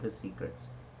disclose all his secrets?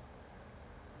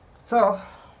 So,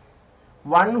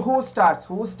 one who starts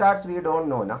we don't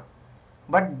know na.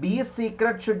 But B's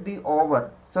secret should be over.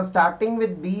 So, starting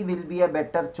with B will be a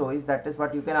better choice. That is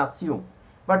what you can assume.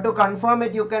 But to confirm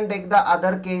it, you can take the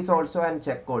other case also and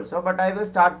check also. But I will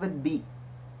start with B.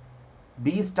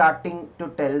 B starting to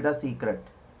tell the secret.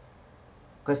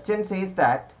 Question says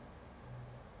that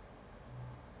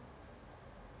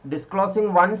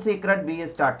disclosing one secret, B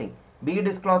is starting. B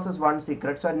discloses one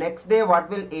secret. So next day what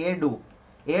will A do?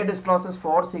 A discloses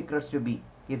 4 secrets to B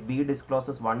if B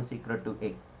discloses one secret to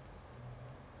A.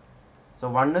 So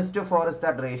 1:4 is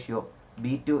that ratio.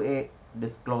 B to A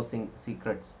disclosing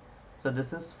secrets. So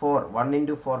this is 4. 1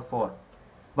 into 4, 4.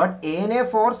 But A ने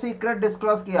 4 secret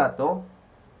disclose किया तो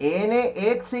A ने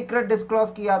 1 secret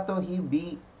disclose किया तो ही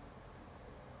B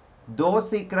 2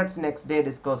 secrets next day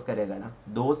disclose करेगा ना.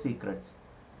 2 secrets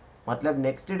मतलब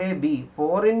next day B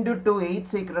 4 into 2 8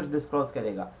 secrets disclose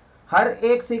करेगा. हर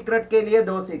एक secret के लिए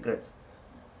 2 secrets.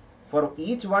 For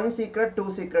each one secret 2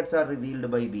 secrets are revealed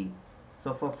by B.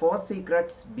 So for 4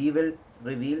 secrets B will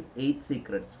reveal 8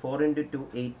 secrets. 4 into 2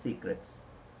 8 secrets.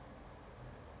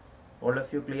 All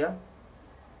of you clear?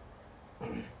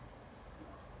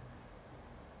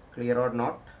 Clear or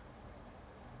not?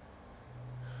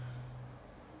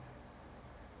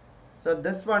 So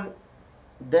this one,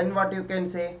 then what you can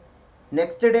say,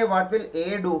 next day what will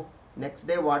A do? Next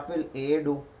day what will A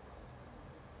do?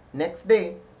 Next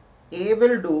day A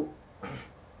will do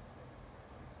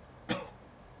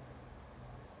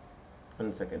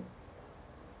 1 second.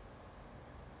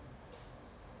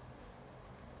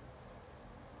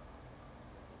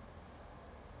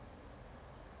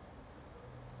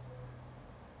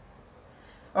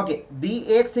 Okay B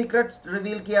 1 secret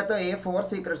reveal किया तो ए 4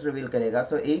 secrets reveal करेगा.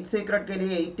 सो 8 secret के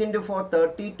लिए 8 into 4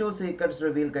 32 secrets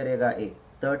reveal करेगा ए.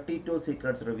 32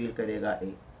 secrets reveal करेगा ए.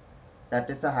 That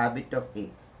is the habit of ए.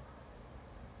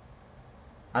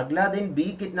 अगला दिन B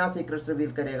कितना सीक्रेट्स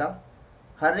रिवील करेगा?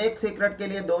 हर एक सीक्रेट के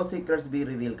लिए 2 सीक्रेट्स बी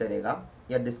रिवील करेगा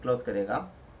या डिस्क्लोज करेगा.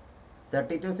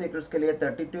 32 सीक्रेट्स के लिए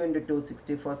 32 into 2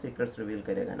 64 सीक्रेट्स रिवील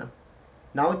करेगा ना.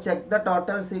 Now check the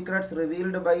total secrets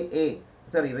revealed bye A,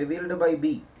 sorry revealed bye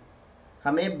B.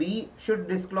 हमें B should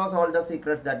disclose all the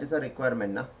secrets, that is a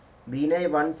requirement ना. B ने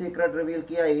 1 सीक्रेट रिवील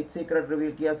किया, 8 सीक्रेट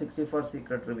रिवील किया, 64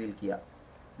 secret reveal किया.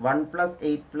 1 plus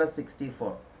 8 plus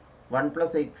 64. 1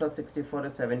 plus 8 plus 64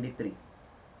 is 73.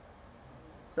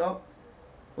 So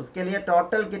उसके लिए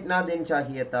total कितना दिन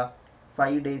चाहिए था?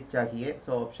 5 days चाहिए.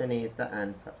 So option A is the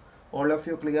answer. All of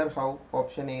you clear how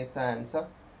option A is the answer?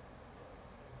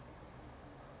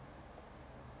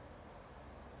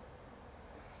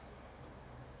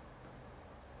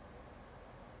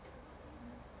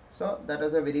 So that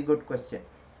is a very good question.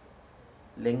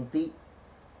 Lengthy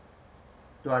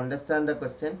to understand the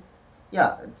question.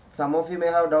 Yeah, some of you may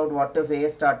have doubt, what if A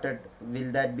started?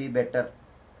 Will that be better?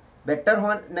 Better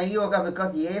हो नहीं होगा,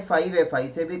 because ये 5 है, 5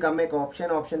 से भी कम एक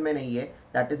option में नहीं है.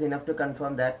 That is enough to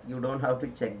confirm that. You don't have to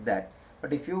check that.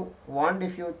 But if you want,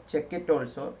 if you check it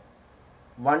also,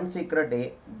 1 secret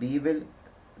A,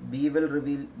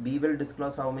 B will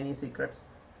disclose how many secrets?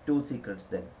 2 secrets.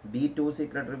 Then B 2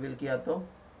 secret reveal किया तो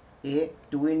A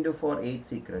 2 into 4 8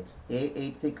 secrets. A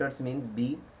 8 secrets means B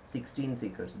 16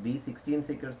 secrets. B 16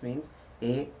 secrets means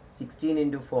A 16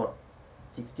 into 4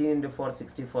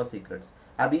 64 secrets.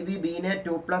 अभी भी B ने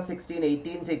 2 plus 16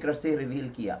 18 secrets ही reveal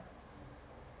किया.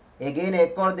 Again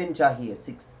एक और दिन चाहिए,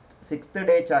 सिक्स्थ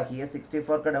डे चाहिए.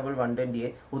 64 का डबल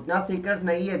 128. उतना सीक्रेट्स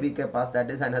नहीं है B के पास.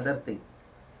 That is another thing.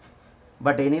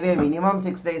 But anyway minimum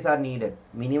 6 days are needed.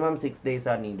 Minimum 6 days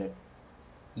are needed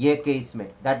ये केस में.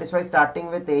 That is why starting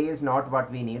with A is not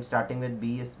what we need. Starting with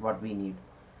B is what we need.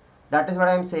 That is what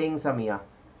I am saying Samiya.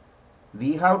 We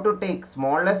have to take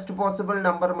smallest possible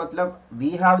number. मतलब we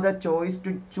have the choice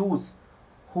to choose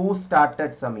who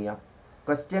started Samia.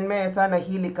 Question में ऐसा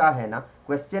नहीं लिखा है ना.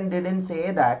 Question didn't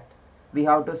say that we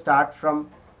have to start from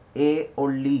A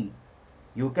only.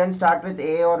 You can start with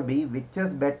A or B, which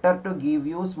is better to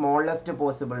give you smallest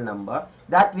possible number.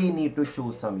 That we need to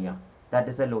choose Samia.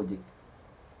 That is a logic.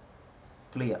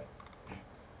 Clear?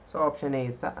 So option A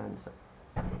is the answer.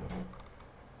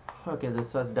 Okay,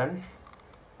 this was done.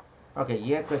 Okay,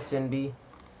 ये question भी,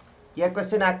 ये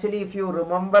question actually if you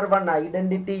remember one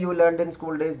identity you learned in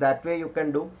school days, that way you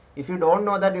can do. If you don't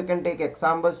know that, you can take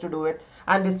examples to do it.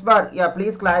 And this bar, yeah,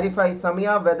 please clarify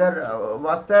Samia whether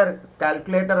was there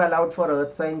calculator allowed for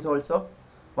earth science also.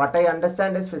 What I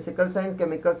understand is physical science,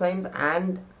 chemical science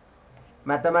and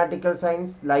mathematical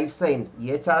science, life science,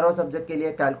 ये चारों subject के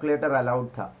लिए calculator allowed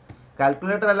था.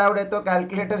 Calculator allowed है तो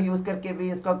calculator use करके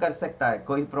भी इसको कर सकता है,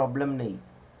 कोई problem नहीं.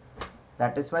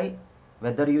 That is why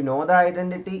whether you know the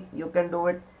identity you can do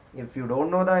it. If you don't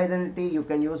know the identity, you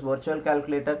can use virtual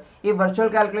calculator. If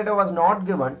virtual calculator was not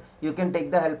given, you can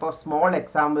take the help of small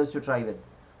examples to try with.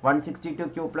 162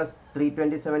 cube plus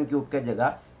 327 cube के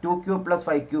जगह 2 cube plus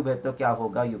 5 cube है तो क्या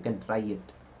होगा? You can try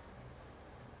it.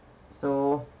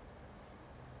 So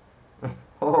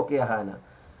okay Hana.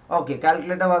 Okay,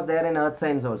 calculator was there in earth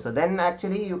science also. Then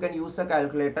actually you can use a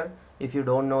calculator if you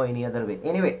don't know any other way.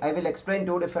 Anyway, I will explain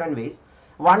 2 different ways.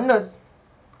 One is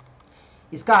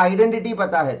इसका identity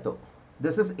पता है तो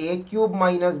this is A cube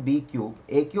minus B cube.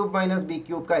 A cube minus B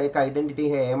cube का एक identity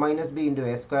है A minus B into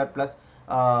A square plus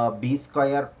B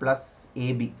square plus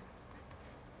AB.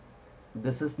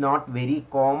 This is not very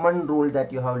common rule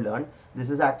that you have learned. This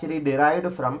is actually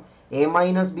derived from A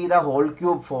minus B the whole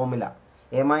cube formula.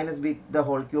 A minus B the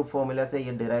whole cube formula से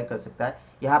ये derive कर सकता है.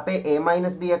 यहाँ पे A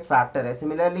minus B एक factor है.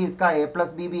 Similarly इसका A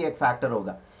plus B भी एक फैक्टर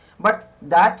होगा. But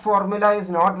that formula is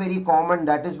not very common.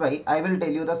 That is why I will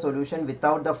tell you the solution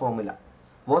without the formula.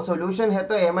 वो solution है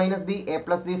तो A minus B A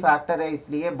plus B factor है,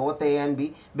 इसलिए both A and B.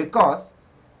 Because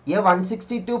ये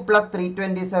 162 plus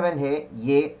 327 है,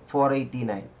 ये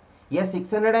 489. ये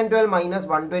 612 minus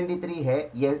 123 है,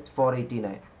 ये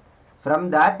 489.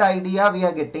 From that idea we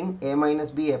are getting A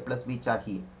minus B A plus B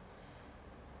चाहिए.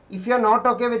 If you are not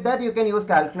okay with that, you can use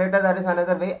calculator. That is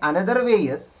another way. Another way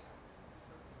is,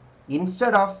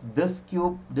 instead of this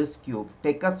cube,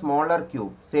 take a smaller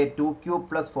cube, say 2 cube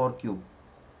plus 4 cube.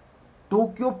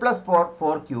 2 cube plus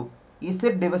 4 cube, is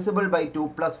it divisible by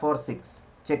 2 plus 4? 6.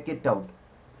 Check it out.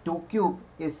 2 cube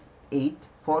is 8,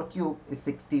 4 cube is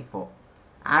 64.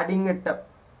 Adding it up,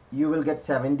 you will get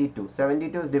 72.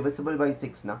 72 is divisible by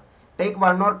 6 now. Take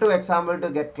 1 or 2 example to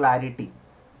get clarity.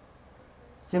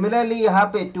 Similarly, यहाँ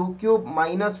पे 2 cube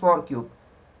minus 4 cube.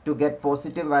 To get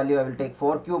positive value, I will take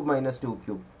 4 cube minus 2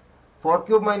 cube. 4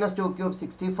 cube minus 2 cube,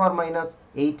 64 minus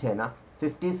 8 है ना,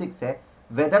 56 है.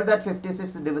 Whether that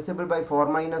 56 is divisible by 4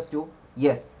 minus 2?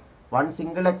 Yes. One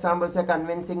single example से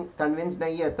convinced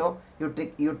नहीं है तो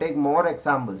you take more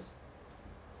examples.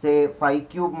 Say 5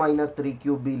 cube minus 3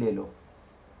 cube भी ले लो.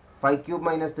 5 cube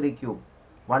minus 3 cube.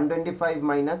 125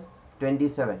 minus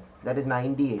 27. That is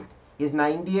 98. Is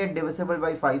 98 divisible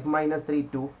by 5 minus 3?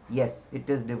 2? Yes, it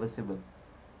is divisible.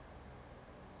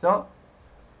 So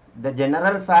The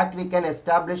general fact we can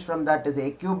establish from that is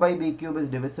a cube by b cube is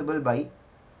divisible by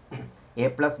a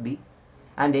plus b,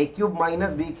 and a cube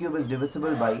minus b cube is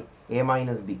divisible by a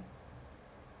minus b.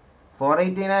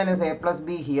 489 is a plus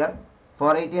b here,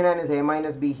 489 is a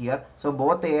minus b here, so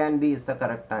both a and b is the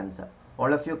correct answer.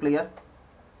 All of you clear?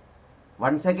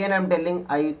 Once again I am telling,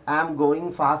 I am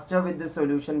going faster with this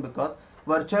solution because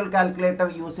virtual calculator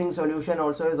using solution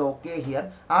also is okay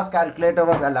here, as calculator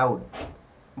was allowed.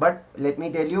 But let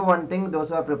me tell you one thing, those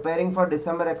who are preparing for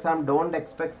December exam, don't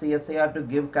expect CSIR to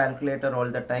give calculator all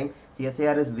the time.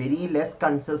 CSIR is very less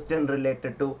consistent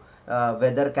related to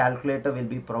whether calculator will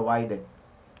be provided.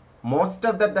 Most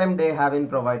of the time they haven't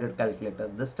provided calculator.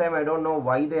 This time I don't know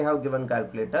why they have given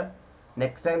calculator.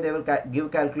 Next time they will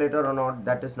give calculator or not,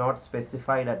 that is not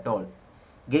specified at all.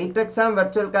 GATE exam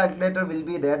virtual calculator will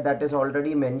be there, that is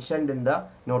already mentioned in the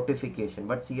notification,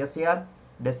 but CSIR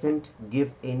doesn't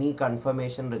give any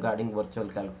confirmation regarding virtual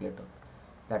calculator.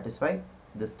 That is why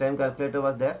this time calculator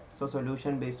was there, so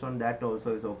solution based on that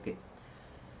also is okay.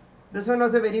 This one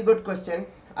was a very good question.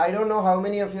 I don't know how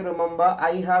many of you remember,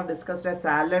 I have discussed a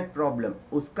salad problem.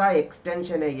 Uska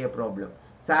extension है ये problem.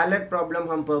 Salad problem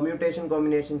हम permutation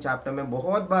combination chapter में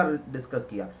बहुत बार discuss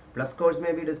किया. Plus course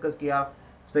में भी discuss किया,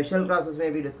 special classes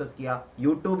में भी discuss किया,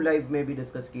 YouTube live में भी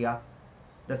discuss किया.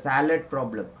 The salad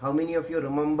problem. How many of you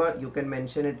remember? You can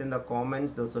mention it in the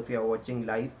comments, those of you are watching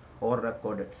live or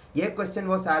recorded. ये question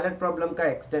वो salad problem का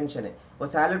extension है. वो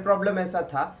salad problem ऐसा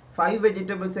था, 5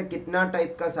 vegetables से कितना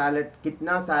type का salad,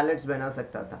 कितना salads बना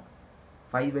सकता था.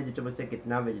 5 vegetables से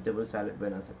कितना vegetable salad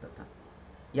बना सकता था.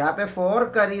 यहाँ पे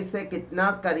 4 curries से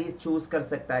कितना curries choose कर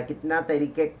सकता है, कितना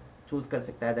तरीके choose कर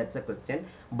सकता है. That's a question.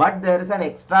 But there is an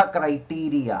extra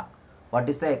criteria. What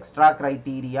is the extra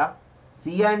criteria?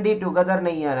 C and D together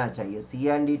नहीं आना चाहिए. C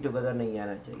and D together नहीं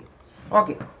आना चाहिए.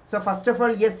 Okay. So first of all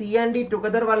ये C and D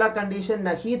together वाला condition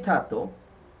नहीं था तो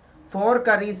 4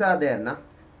 curries are there ना.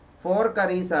 4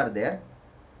 curries are there.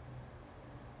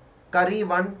 Curry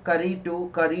 1, curry 2,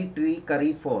 curry 3,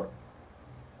 curry 4.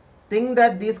 Think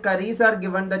that these curries are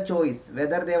given the choice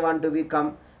whether they want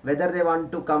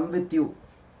to come with you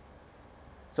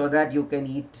so that you can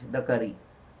eat the curry.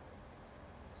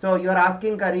 So you are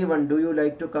asking curry 1, do you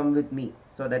like to come with me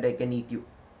so that I can eat you?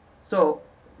 So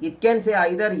it can say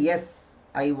either yes,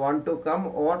 I want to come,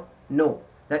 or no.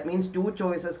 That means 2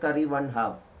 choices curry 1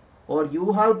 have. Or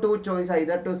you have 2 choices,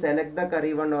 either to select the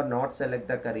curry 1 or not select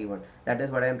the curry 1. That is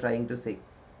what I am trying to say.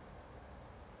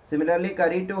 Similarly,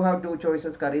 curry 2 have 2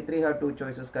 choices, curry 3 have 2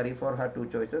 choices, curry 4 have 2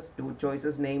 choices. 2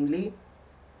 choices namely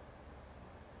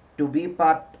to be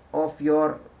part of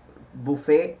your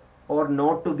buffet or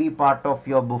not to be part of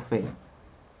your buffet.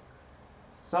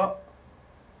 So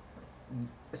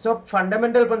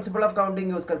fundamental principle of counting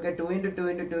use करके 2 into 2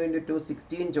 into 2 into 2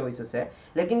 16 choices है.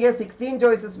 लेकिन ये 16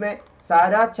 choices में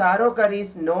सारा चारों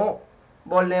curries no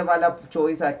बोलने वाला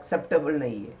choice acceptable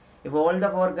नहीं है. If all the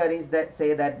 4 curries that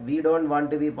say that we don't want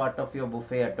to be part of your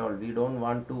buffet at all, we don't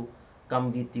want to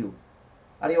come with you,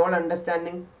 are you all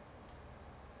understanding?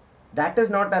 That is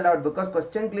not allowed because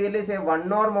question clearly say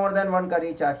 1 or more than 1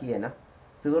 curry चाहिए ना.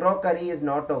 0 curry is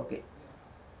not okay.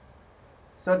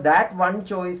 So that 1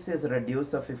 choice is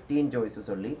reduced, so 15 choices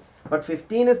only. But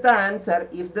 15 is the answer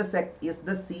if the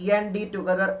C and D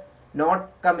together not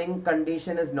coming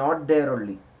condition is not there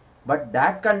only. But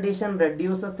that condition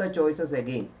reduces the choices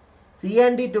again. C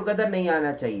and D together नहीं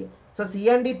आना चाहिए. So C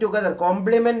and D together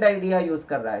complement idea use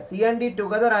कर रहा है. C and D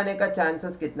together आने का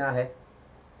chances कितना है?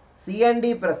 C and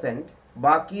D present,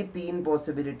 बाकी 3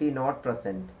 possibility not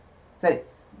present. Sorry,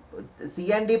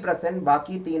 C and D present,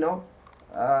 बाकी तीनों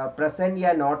present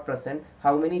या not present.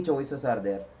 How many choices are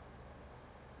there?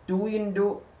 2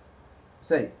 into,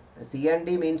 sorry, C and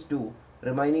D means 2,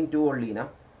 remaining 2 only na.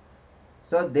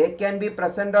 So they can be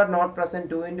present or not present.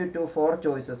 2 into 2, 4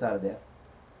 choices are there.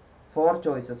 4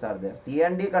 choices are there. C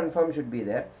and D confirm should be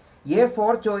there. ये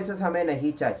 4 choices हमें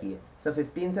नहीं चाहिए. So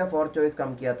 15 से 4 choice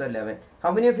कम किया तो 11.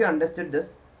 How many of you understood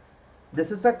this?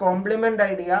 This is a complement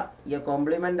idea. ये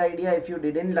complement idea if you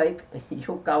didn't like,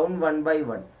 you count 1 by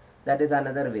 1. That is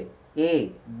another way.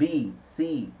 A, B,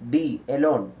 C, D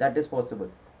alone. That is possible.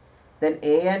 Then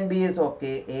A and B is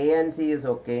okay. A and C is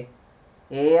okay.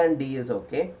 A and D is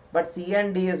okay. But C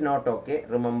and D is not okay.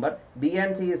 Remember, B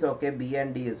and C is okay. B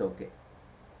and D is okay.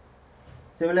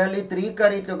 Similarly, 3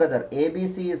 curry together. A, B,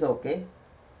 C is okay.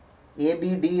 A,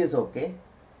 B, D is okay.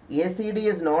 A, C, D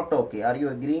is not okay. Are you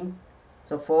agreeing?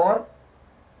 So 4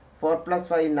 plus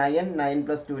 5, 9. 9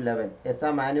 plus 2, 11.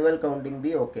 ऐसा manual counting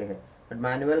भी okay है. But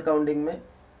manual counting में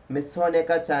miss होने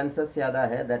का chances ज़्यादा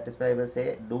है. That is why I will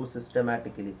say do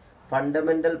systematically.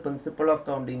 Fundamental principle of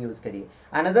counting use करिए.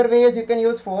 Another way is you can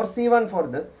use 4C1 for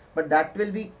this. but that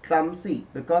will be clumsy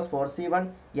because 4C1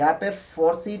 यहाँ पे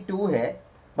 4C2 है,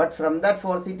 but from that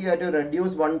 4C2 you have to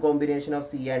reduce one combination of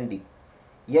C and D.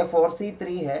 ये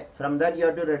 4C3 है, from that you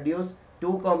have to reduce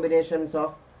two combinations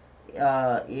of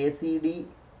ACD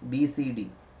BCD.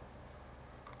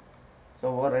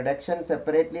 So वो reduction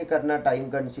separately करना time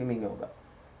consuming होगा,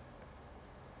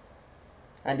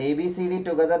 and ABCD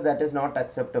together, that is not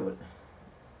acceptable.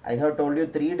 I have told you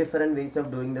 3 different ways of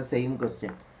doing the same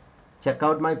question. Check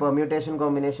out my permutation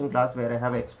combination class where I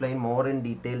have explained more in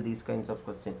detail these kinds of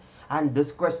questions. And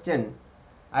this question,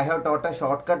 I have taught a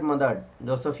shortcut method.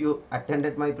 Those of you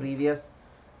attended my previous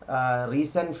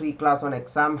recent free class on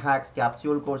exam hacks,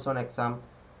 capsule course on exam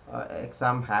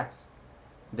hacks.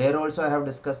 There also I have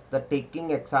discussed the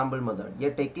taking example method.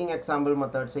 ये taking example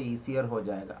method से easier हो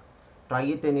जाएगा. Try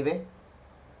it anyway.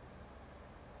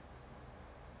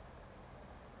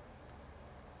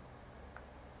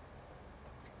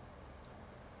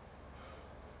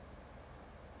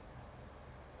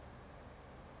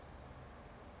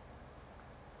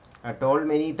 I told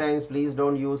many times, please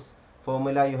don't use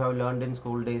formula you have learned in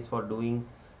school days for doing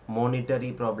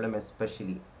monetary problem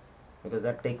especially, because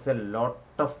that takes a lot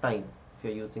of time if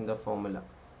you are using the formula.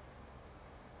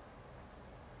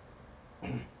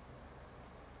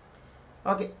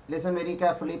 Okay, listen very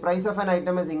carefully. Price of an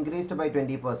item is increased by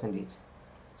 20%.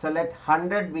 So let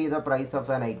 100 be the price of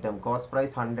an item. Cost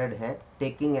price 100 है.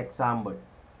 Taking example.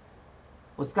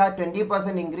 उसका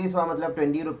 20% increase हुआ मतलब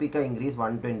 20 रुपये का increase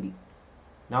 120.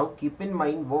 Now keep in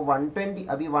mind वो 120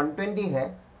 अभी 120 है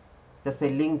the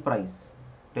selling price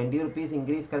 20 rupees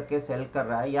increase करके sell कर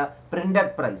रहा है, या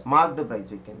printed price marked price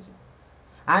we can say,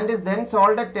 and is then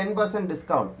sold at 10%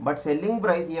 discount, but selling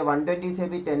price ये 120 से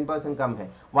भी 10% कम है.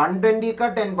 120 का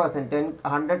 10%,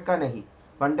 100 का नहीं,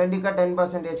 120 का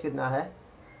 10% कितना है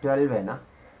 12 है ना,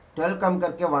 12 कम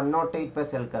करके 108 पे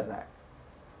सेल कर रहा है.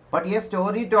 बट ये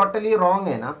स्टोरी टोटली रॉन्ग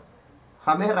है ना,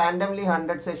 हमें रैंडमली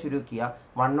 100 से शुरू किया,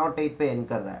 108 पे एंड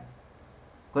कर रहा है.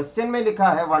 क्वेश्चन में लिखा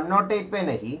है 108 पे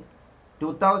नहीं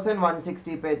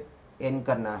 2160 पे एंड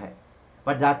करना है,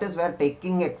 but that is where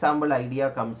taking example idea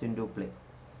comes into play.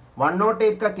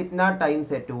 108 का कितना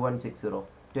टाइम्स है 2160,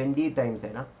 20 टाइम्स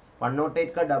है ना,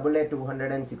 108 का डबल है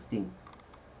 216.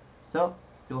 सो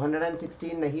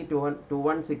 216 नहीं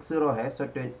 2160 है, सो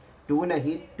 2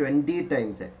 नहीं 20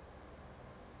 टाइम्स है.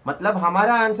 मतलब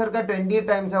हमारा आंसर का 20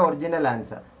 टाइम्स है ओरिजिनल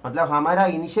आंसर, मतलब हमारा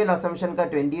इनिशियल असम्पशन का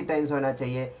 20 टाइम्स होना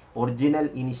चाहिए original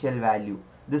initial value.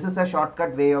 This is a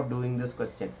shortcut way of doing this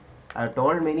question. I have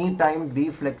told many times be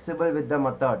flexible with the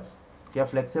methods. If you are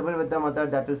flexible with the method,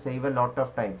 that will save a lot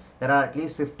of time. There are at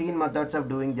least 15 methods of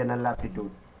doing general aptitude.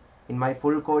 In my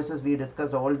full courses, we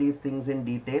discussed all these things in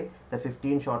detail. The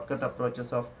 15 shortcut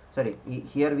approaches of, sorry,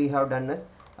 here we have done this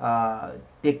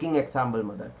taking example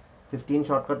method. 15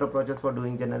 shortcut approaches for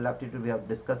doing general aptitude we have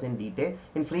discussed in detail.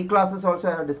 In free classes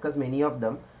also I have discussed many of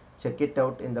them. Check it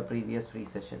out in the previous free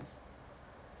sessions.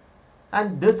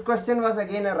 And this question was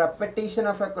again a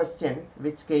repetition of a question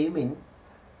which came in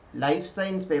life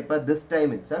science paper this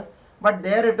time itself, but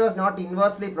there it was not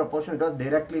inversely proportional, it was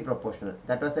directly proportional.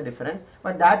 That was a difference,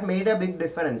 but that made a big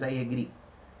difference, I agree.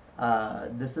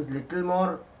 This is little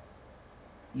more,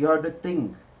 you have to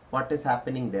think what is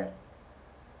happening there.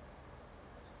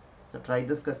 So try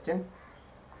this question.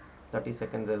 30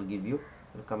 seconds I will give you.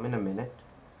 It will come in a minute.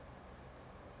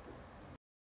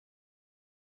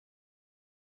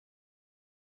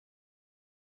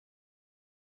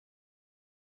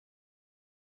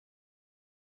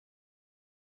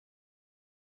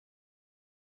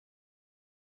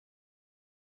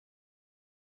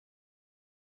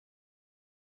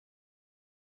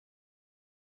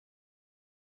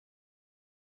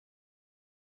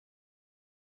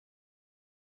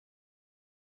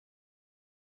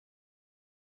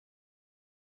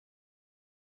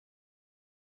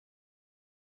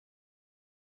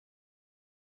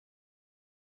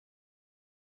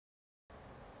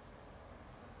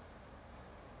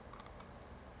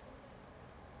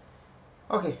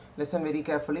 Okay, listen very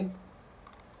carefully.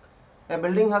 A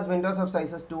building has windows of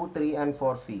sizes 2, 3 and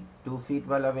 4 feet. 2 feet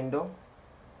वाला window,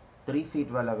 3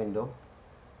 feet वाला window,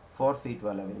 4 feet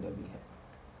वाला window भी है.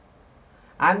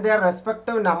 And their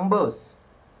respective numbers,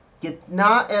 कितना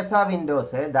ऐसा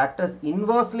windows है that is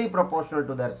inversely proportional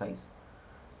to their size.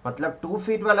 मतलब 2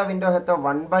 feet वाला window है तो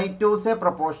 1/2 से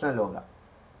proportional होगा,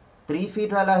 3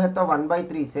 feet वाला है तो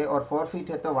 1/3 से, और 4 feet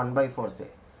है तो 1/4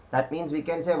 से. That means we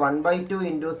can say 1/2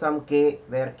 into some k,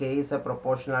 where k is a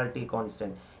proportionality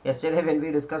constant. Yesterday when we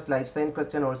discussed life science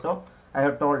question also, I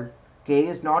have told k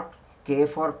is not k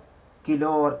for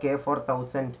kilo or k for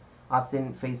 1000 as in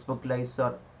Facebook likes or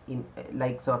in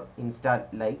likes or Insta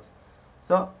likes.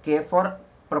 So k for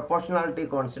proportionality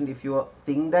constant, if you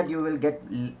think that you will get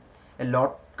a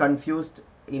lot confused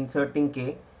inserting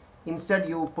k, instead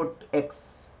you put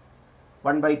x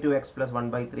 1 by 2x plus 1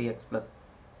 by 3x plus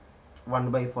 1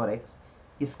 by 4x.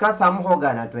 इसका सम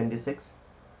होगा ना 26.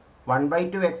 1 by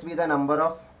 2x be the number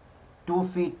of 2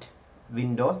 feet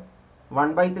windows,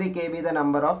 1 by 3k be the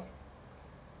number of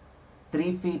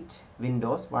 3 feet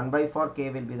windows, 1 by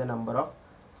 4k will be the number of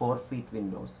 4 feet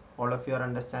windows. All of you are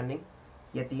understanding?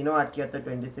 ये तीनों add किया तो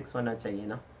 26 होना चाहिए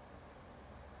ना,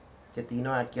 ये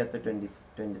तीनों add किया तो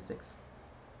 26.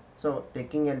 So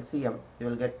taking LCM, you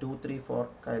will get 2, 3, 4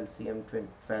 का LCM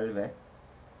 12 है.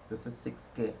 This is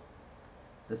 6k,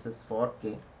 this is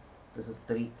 4k, this is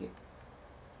 3k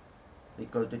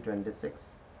equal to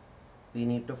 26. We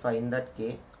need to find that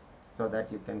k so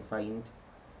that you can find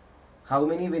how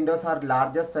many windows are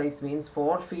largest size, means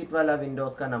 4 feet वाला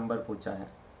windows का number पूछा है.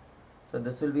 So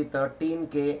this will be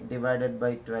 13k divided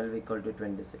by 12 equal to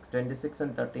 26. 26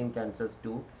 and 13 cancels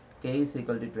 2. K is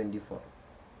equal to 24.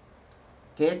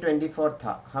 K 24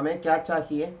 था. हमें क्या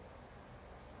चाहिए?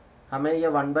 हमें ये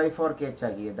 1 by 4 k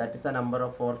चाहिए. That is the number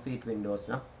of 4 feet windows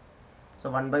ना.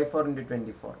 So 1 by 4 into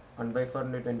 24. 1 by 4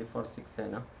 into 24 6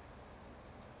 है ना.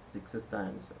 6 is the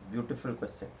answer. Beautiful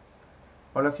question.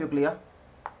 All of you clear?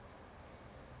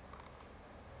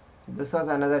 This was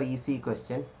another easy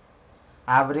question.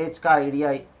 Average का आइडिया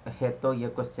है तो ये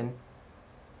क्वेश्चन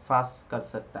फास्ट कर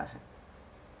सकता है.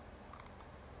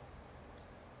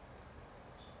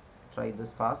 Try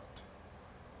this fast.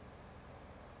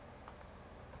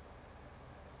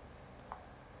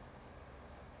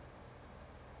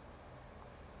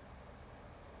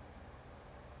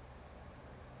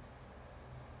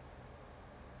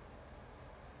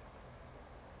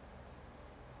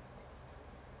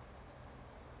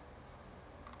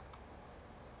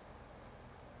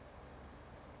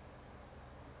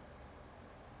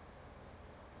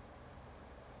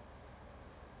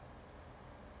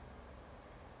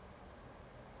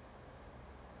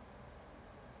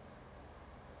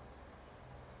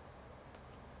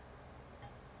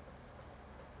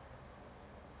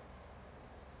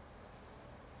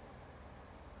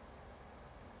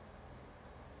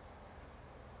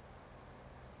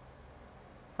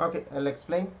 Okay, I'll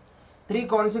explain. 3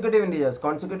 consecutive integers.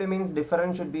 Consecutive means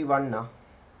difference should be 1 ना.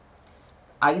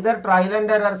 Either trial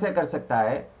and error से कर सकता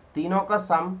है. तीनों का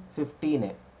sum 15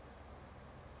 है.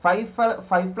 5 plus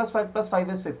 5 plus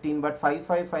 5 is 15, but 5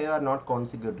 5 5 are not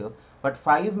consecutive. But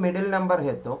 5 middle number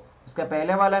है तो उसका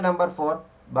पहले वाला number 4,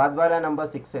 बाद वाला number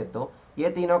 6 है तो ये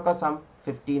तीनों का sum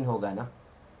 15 होगा ना.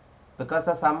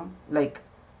 Because the sum like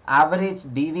average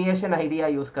deviation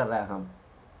idea use कर रहा है हम.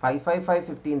 5 5 5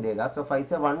 15 देगा. So 5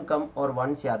 से 1 कम और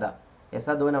 1 ज़्यादा,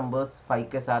 ऐसा दो नंबर्स 5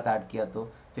 के साथ ऐड किया तो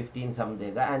 15 सम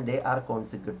देगा, and they are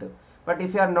consecutive. But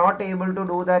if you are not able to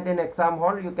do that in exam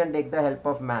hall, you can take the help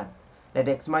of math.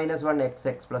 Let x minus 1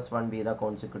 x plus 1 be the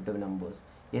consecutive numbers.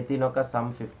 ये तीनों का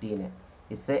sum 15 है.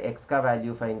 इससे x का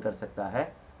value find कर सकता है.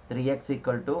 3x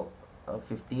equal to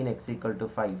 15x equal to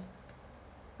 5.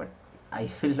 But I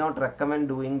will not recommend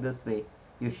doing this way.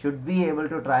 You should be able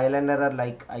to trial and error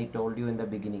like I told you in the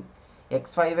beginning.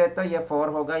 x5 है तो ये 4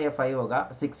 होगा, ये 5 होगा,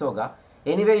 6 होगा.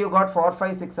 Anyway, you got 4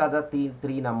 5 6 are the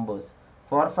three numbers.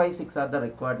 4 5 6 are the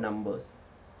required numbers.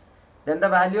 Then the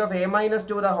value of a minus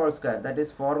 2 the whole square, that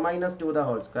is 4 minus 2 the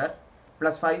whole square,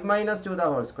 plus 5 minus 2 the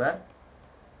whole square,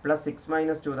 plus 6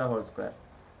 minus 2 the whole square.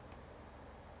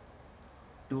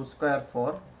 2 square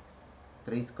 4,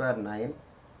 3 square 9,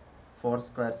 4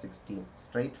 square 16.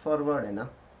 Straightforward है ना.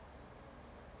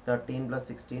 13 plus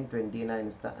 16 29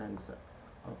 is the answer.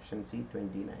 Option C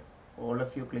 29. All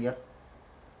of you clear?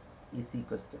 Easy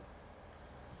question.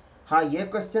 हाँ, ये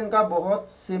question का बहुत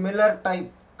similar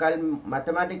type कल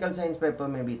mathematical science paper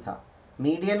में भी था.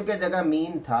 मीडियन के जगह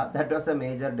मीन था. That was a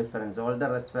major difference. All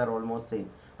the rest were almost same.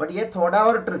 But ये थोड़ा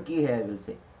और ट्रिकी है. आई विल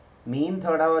से मीन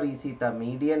थोड़ा और इजी था,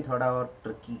 मीडियन थोड़ा और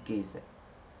ट्रिकी केस है.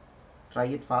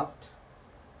 Try it fast.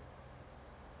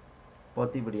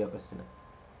 बहुत ही बढ़िया क्वेश्चन है.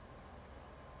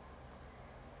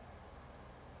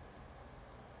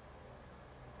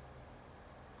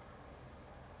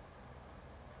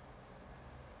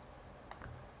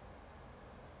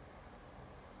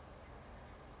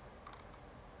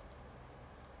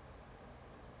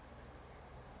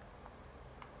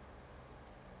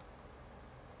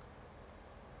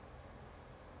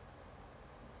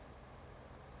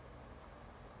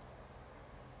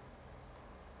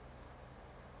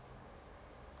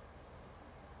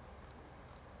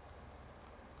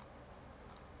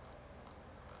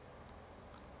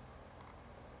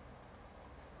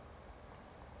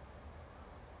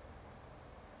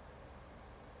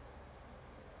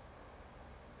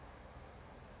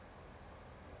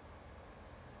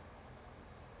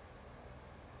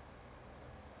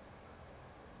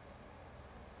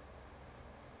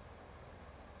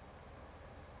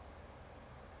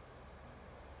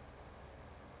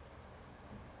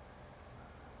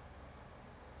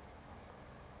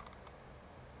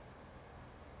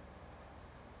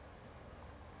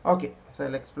 Okay, so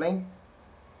I'll explain.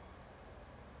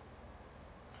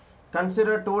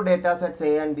 Consider two data sets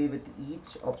A and B with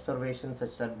each observation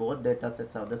such that both data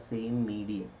sets have the same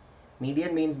median.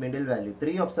 Median means middle value.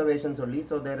 3 observations only,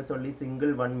 so there is only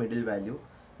single one middle value.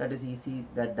 That is easy.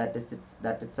 That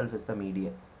itself is the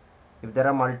median. If there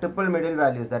are multiple middle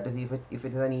values, that is if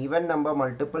it is an even number,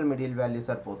 multiple middle values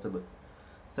are possible.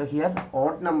 So here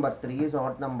odd number 3 is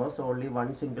odd number, so only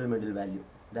one single middle value.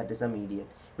 That is a median.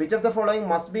 Which of the following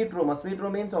must be true? Must be true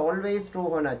means always true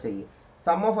होना चाहिए.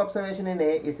 Sum of observation in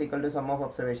A is equal to sum of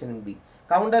observation in B.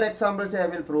 Counter examples I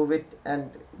will prove it and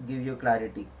give you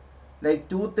clarity. Like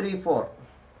 2, 3, 4,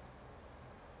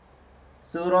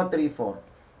 0, 3, 4,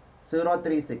 0,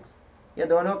 3, 6. ये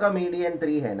दोनों का median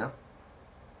 3 है ना,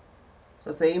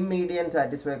 so same median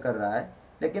satisfy कर रहा है,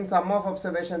 लेकिन सम ऑफ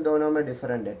ऑब्जर्वेशन दोनों में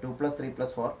डिफरेंट है. 2 + 3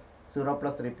 + 4, 0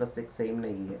 + 3 + 6 सेम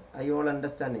नहीं है. आई ऑल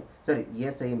अंडरस्टैंडिंग? सॉरी,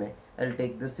 ये सेम है. I will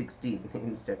take this 16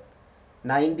 instead.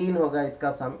 19 होगा इसका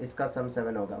सम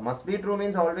 7 होगा. Must be true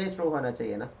means always true होना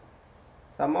चाहिए ना.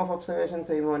 सम ऑफ ऑब्जर्वेशन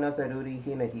सेम होना जरूरी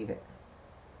ही नहीं है.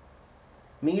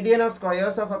 Median of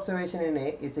squares of observation in A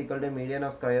is equal to median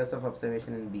of squares of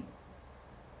observation in B.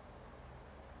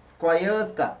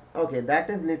 Squares का, okay, that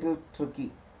is little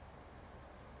tricky.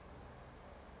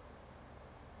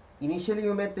 Initially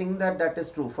you may think that is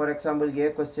true. For example, ये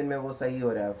question में वो सही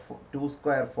हो रहा है. 2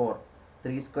 square 4,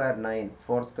 3 square 9,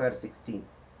 4 square 16,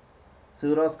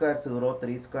 0 square 0,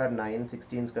 3 square 9,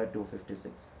 16 square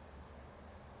 256.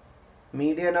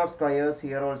 Median of squares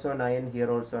here also 9,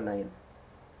 here also 9.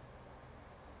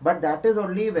 But that is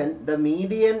only when the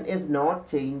median is not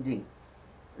changing.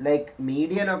 Like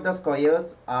median of the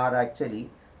squares are actually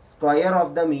square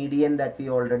of the median that we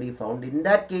already found. In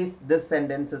that case, this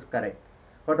sentence is correct.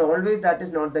 But always that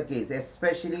is not the case,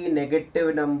 especially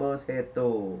negative numbers hai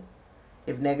to.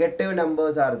 If negative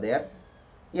numbers are there,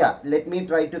 yeah, let me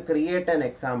try to create an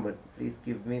example. Please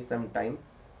give me some time.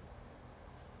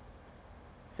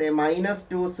 Say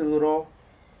 -2 0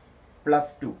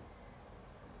 + 2.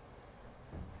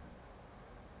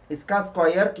 इसका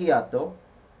square किया तो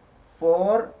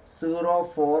 4 0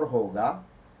 4 होगा.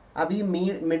 अभी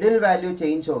middle value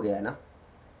change हो गया ना.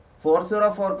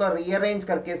 404 को rearrange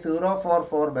करके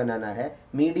 044 बनाना है.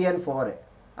 मीडियन 4 है.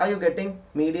 Are you getting?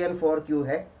 मीडियन 4 क्यों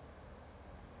है?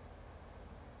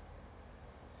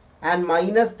 एंड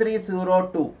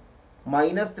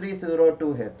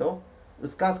 -302 है तो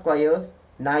उसका स्क्वायर्स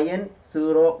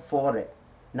 904 है.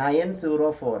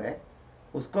 904 है.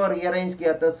 उसको रीअरेंज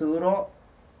किया तो 0,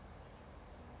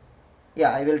 या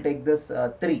आई विल टेक दिस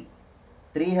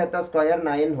 3 है तो स्क्वायर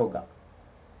 9 होगा.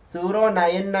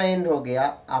 099 हो गया.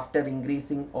 आफ्टर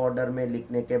इंक्रीजिंग ऑर्डर में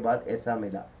लिखने के बाद ऐसा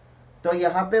मिला. तो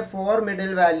यहाँ पे 4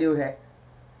 मिडिल वैल्यू है.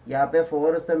 यहाँ पे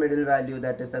 4 is the middle value,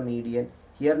 that is the median.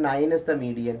 Here 9 is the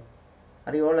median.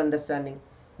 Are you all understanding?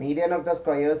 Median of the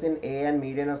squares in A and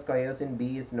median of squares in B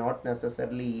is not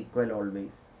necessarily equal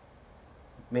always.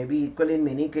 It may be equal in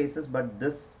many cases, but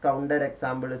this counter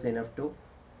example is enough to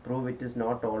prove it is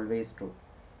not always true.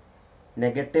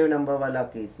 Negative number वाला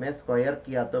case में square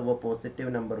किया तो वो positive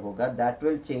number होगा. That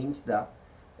will change the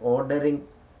ordering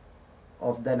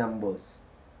of the numbers.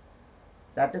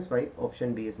 That is why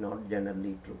option B is not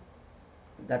generally true.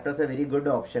 That was a very good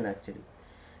option actually.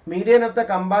 Median of the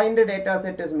combined data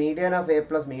set is median of A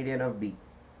plus median of B.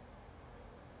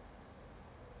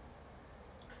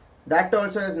 That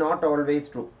also is not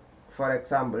always true. For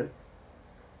example,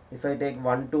 if I take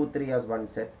 1 2 3 as one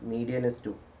set, median is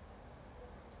 2.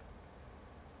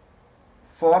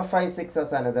 4 5 6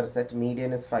 as another set,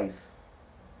 median is 5.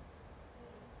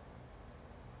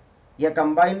 यह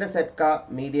combined set का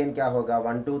median क्या होगा?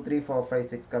 1 2 3 4 5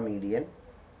 6 का median.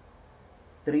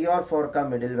 3 और 4 का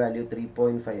middle value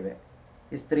 3.5 है.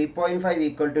 इस 3.5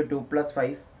 equal to 2 +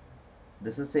 5.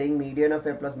 This is saying median of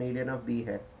A plus median of B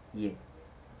है ये.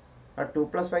 और 2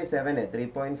 + 5 7 है,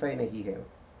 3.5 नहीं है.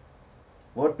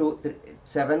 वो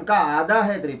 7 का आधा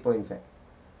है 3.5.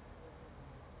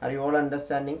 Are you all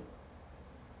understanding?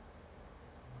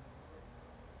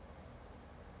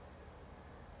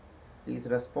 Please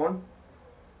respond.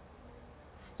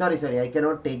 Sorry, I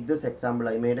cannot take this example.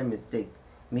 I made a mistake.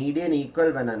 Median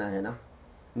equal बनाना है ना.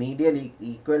 Median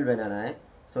equal बनाना है.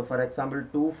 So for example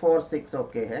 2 4 6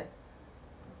 okay है,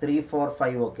 3 4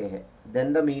 5 okay है. Then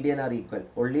the median are equal.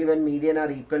 Only when median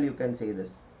are equal you can say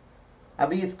this.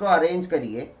 अभी इसको arrange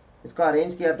करिए. इसको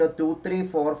arrange किया तो 2 3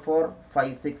 4 4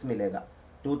 5 6 मिलेगा.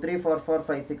 2 3 4 4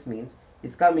 5 6 मीन्स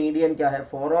इसका मीडियन क्या है?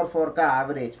 4 और 4 का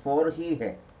एवरेज 4 ही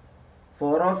है.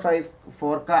 4 और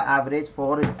 4 का average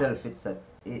 4 itself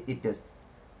it is.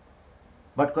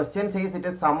 But question says it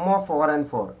is sum of 4 and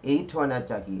 4. 8 होना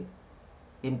चाहिए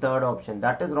in third option.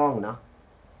 That is wrong ना.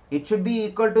 it should be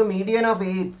equal to median of A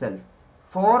itself.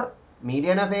 For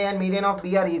median of A and median of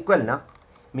B are equal, na?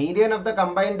 Median of the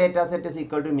combined data set is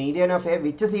equal to median of A,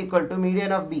 which is equal to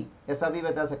median of B. ऐसा भी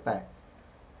बता सकता है.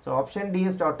 So option D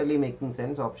is totally making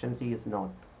sense. Option C is not.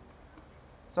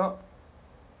 So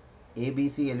A, B,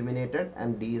 C eliminated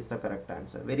and D is the correct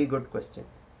answer. Very good question.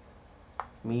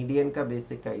 Median का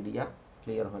basic idea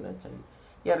clear होना चाहिए.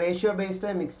 Yeah, ratio based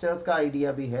है, mixtures का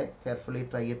idea भी है. Carefully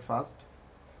try it fast.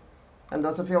 And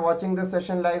those of you watching this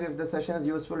session live, if the session is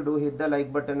useful, do hit the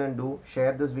like button and do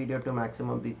share this video to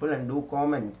maximum people, and do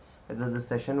comment whether this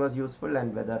session was useful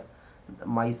and whether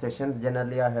my sessions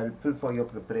generally are helpful for your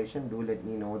preparation. Do let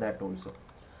me know that also.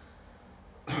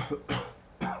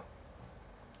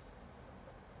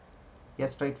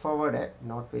 Yes, straightforward,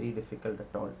 not very difficult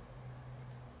at all.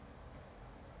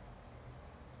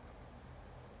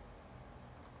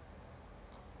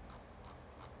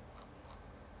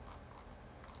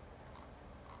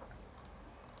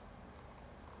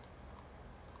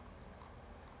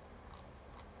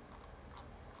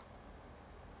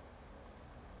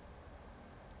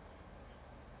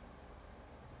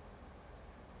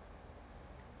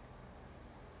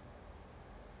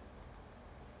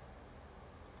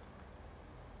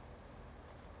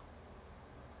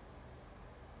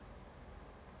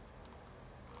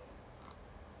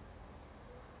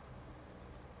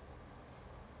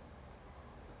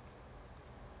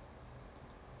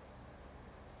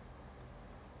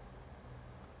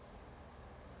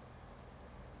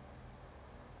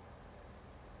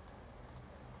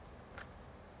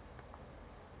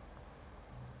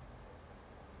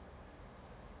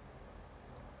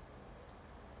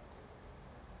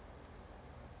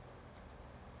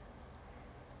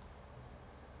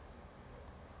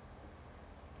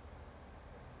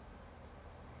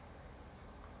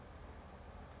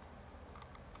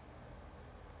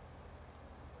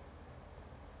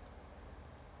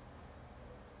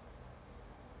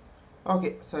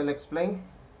 Okay, so I'll explain.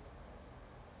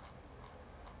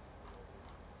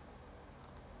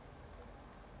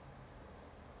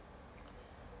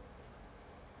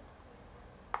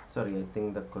 Sorry, I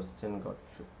think the question got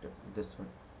shifted.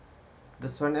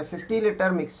 This one, a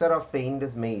 50-liter mixture of paint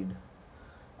is made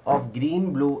of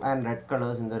green, blue and red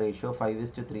colors in the ratio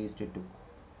 5:3:2.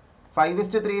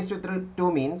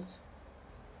 5:3:2 means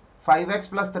 5x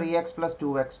plus 3x plus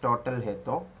 2x total है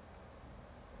तो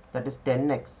that is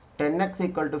 10x. 10x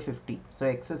equal to 50. So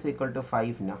x is equal to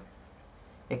 5 na.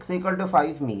 X equal to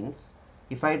 5 means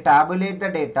if I tabulate the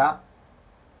data,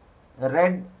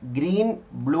 red, green,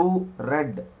 blue,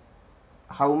 red,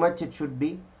 how much it should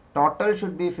be? Total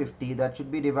should be 50. That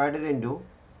should be divided into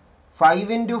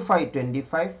 5 into 5,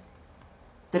 25.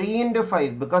 3 into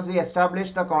 5, because we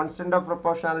established the constant of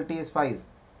proportionality is 5.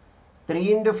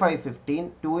 3 into 5,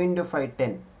 15. 2 into 5,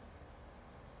 10.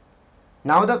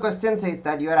 Now the question says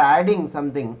that you are adding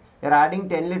something. You are adding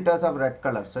 10 liters of red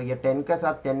color. So your 10 ke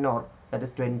saath 10 or, that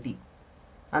is 20.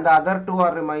 And the other two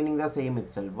are remaining the same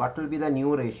itself. What will be the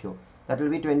new ratio? That will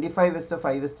be 25 is to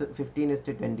 5 is to 15 is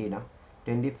to 20 na.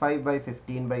 25 by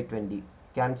 15 by 20.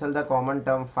 Cancel the common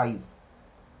term 5.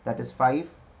 That is 5,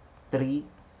 3,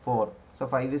 4. So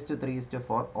 5 is to 3 is to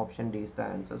 4. Option D is the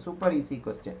answer. Super easy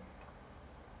question.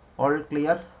 All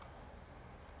clear?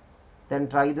 Then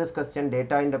try this question,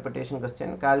 data interpretation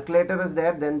question. Calculator is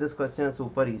there, then this question is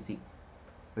super easy.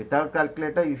 Without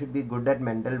calculator, you should be good at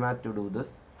mental math to do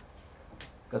this,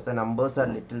 because the numbers are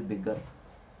little bigger.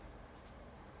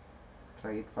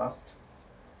 Try it fast.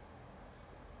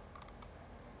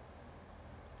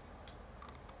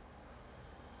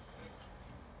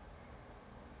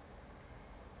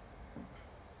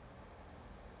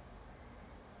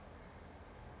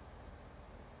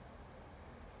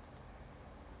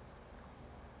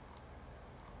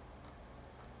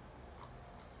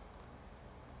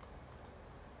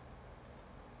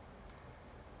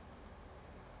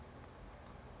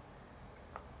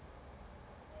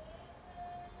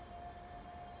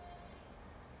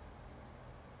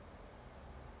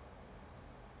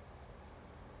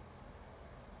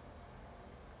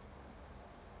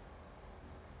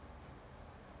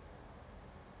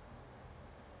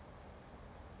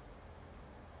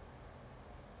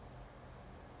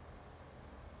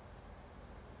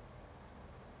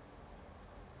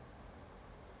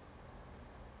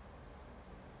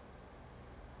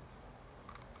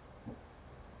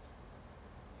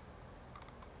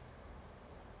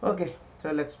 Okay, so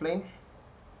I'll explain.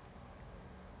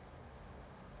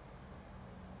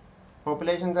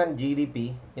 Populations and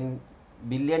GDP in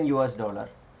billion US dollar.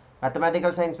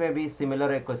 Mathematical science में भी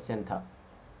similar एक question था,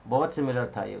 बहुत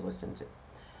similar था ये question से.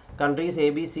 countries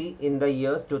ABC in the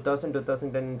years 2000,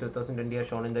 2010 and 2020 are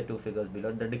shown in the two figures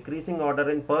below. The decreasing order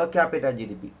in per capita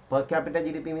GDP. Per capita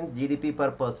GDP means GDP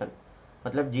per person,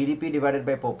 मतलब GDP divided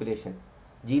by population.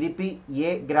 GDP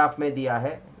ये graph में दिया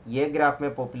है, ये graph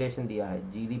में population दिया है,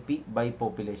 GDP by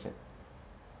population.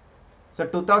 So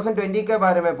 2020 के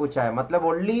बारे में पूछा है, मतलब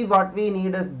only what we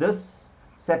need is this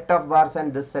set of bars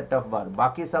and this set of bar.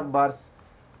 बाकी सब bars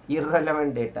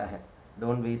irrelevant data है.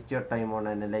 Don't waste your time on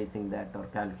analyzing that or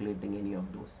calculating any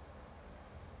of those.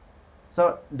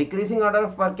 So decreasing order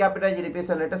of per capita GDP.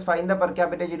 So let us find the per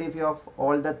capita GDP of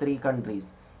all the three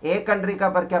countries. एक country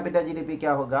का per capita GDP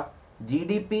क्या होगा?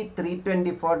 GDP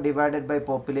 324 divided by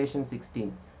population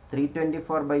 16.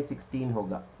 324 by 16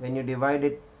 होगा. When you divide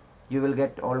it, you will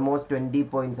get almost 20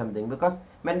 point something. Because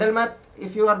mental math,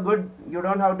 if you are good, you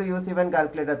don't have to use even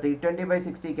calculator. 320 by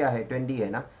 60 क्या है? 20 है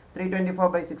ना? 324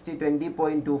 by 60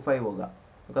 20.25 होगा,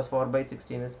 because 4 by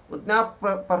 16 is उतना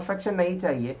perfection नहीं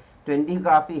चाहिए, 20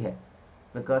 काफ़ी है.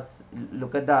 Because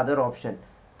look at the other option,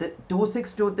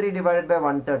 2623 divided by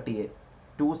 138,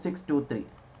 2623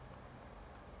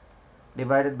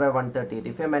 divided by 138.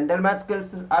 If your mental math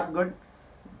skills are good,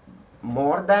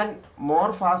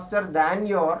 more faster than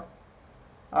your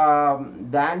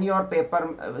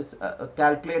paper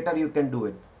calculator, you can do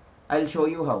it. I'll show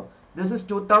you how. This is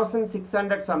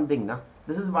 2600 something ना,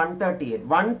 this is 138.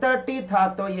 130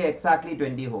 था तो ये exactly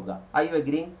 20 होगा. Are you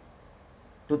agreeing?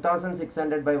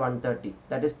 2600 by 130,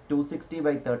 that is 260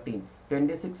 by 13.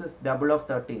 26 is double of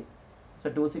 13, so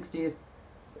 260 is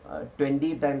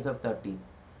 20 times of 13.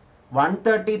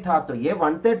 130 था तो ये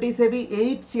 130 से भी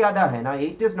 8 ज़्यादा है ना.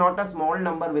 8 is not a small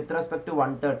number with respect to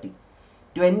 130.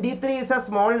 23 is a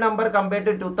small number compared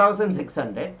to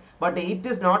 2600, but 8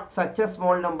 is not such a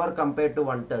small number compared to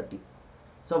 130.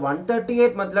 So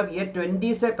 138 मतलब ये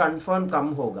 20 से confirm कम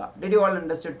होगा. Did you all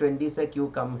understand 20 से क्यों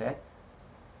कम है?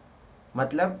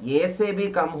 मतलब ये से भी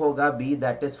कम होगा B,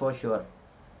 that is for sure.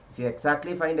 If you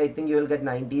exactly find, I think you will get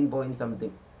 19 point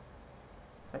something.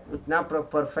 उतना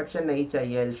perfection नहीं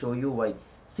चाहिए. I'll show you why.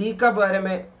 C का बारे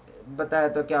में बताया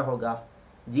तो क्या होगा?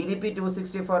 GDP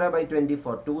 264 है by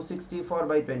 24, 264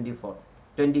 by 24,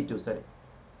 22 sorry.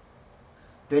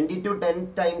 22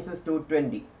 10 times is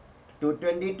 220.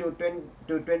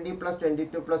 220 plus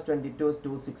 22 plus 22 is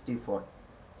 264.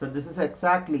 So this is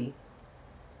exactly,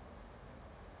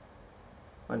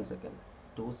 one second,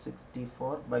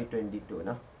 264 by 22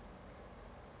 na.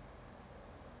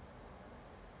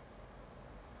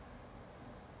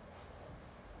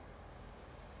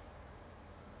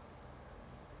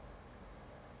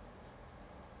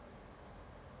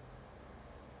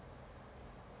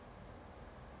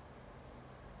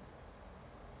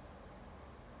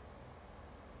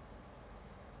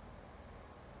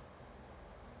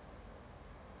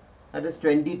 That is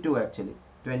 22 actually,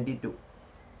 22.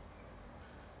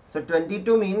 So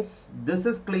 22 means this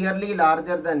is clearly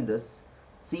larger than this.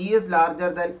 C is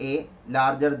larger than A,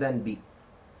 larger than B.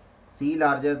 C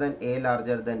larger than A,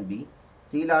 larger than B.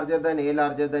 C larger than A,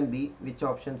 larger than B. Which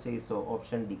option says so?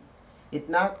 Option D.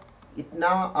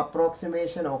 Itna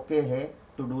approximation okay hai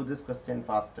to do this question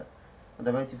faster.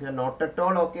 Otherwise, if you are not at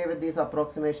all okay with this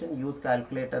approximation, use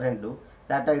calculator and do.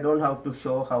 That I don't have to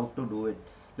show how to do it.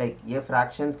 Like ये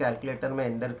fractions calculator में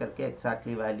enter करके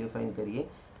exactly value find करिए,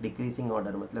 decreasing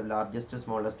order मतलब largest to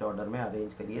smallest order में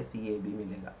arrange करिए, C A B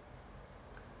मिलेगा.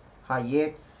 हाँ ये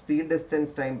एक speed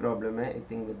distance time problem है. I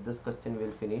think with this question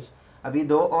will finish. अभी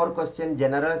दो और question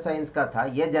general science का था.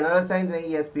 ये general science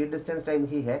नहीं है, speed distance time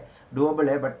ही है, doable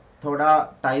है, but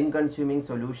थोड़ा time consuming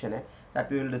solution है. That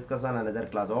we will discuss on another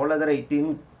class. All other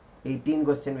 18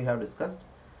 question we have discussed.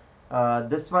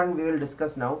 This one we will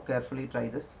discuss now. Carefully try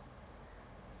this.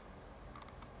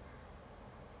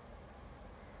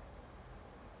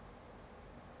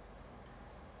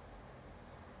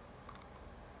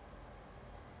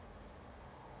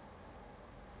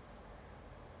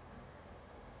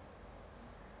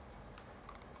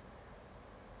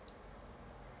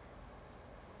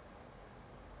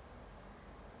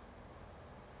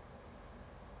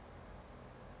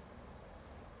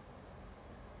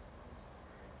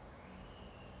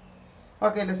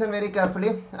 Okay, listen very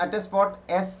carefully. At a spot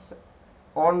S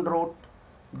en route,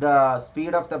 the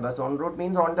speed of the bus, en route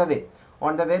means on the way.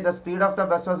 On the way, the speed of the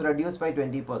bus was reduced by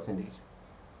 20%.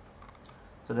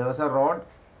 So there was a road,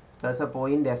 there's a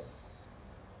point S.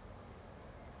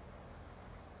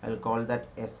 I'll call that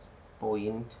S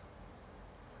point.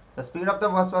 The speed of the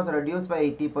bus was reduced by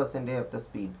 80% of the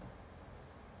speed.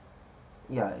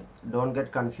 Yeah, don't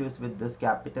get confused with this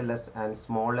capital S and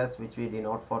small s, which we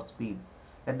denote for speed.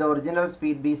 Let the original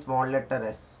speed be small letter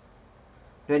s.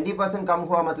 20% कम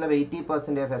हुआ मतलब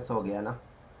 80% of s हो गया ना.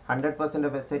 100%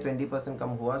 of S से 20% कम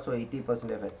हुआ, सो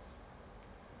 80% of S.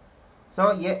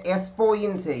 सो ये S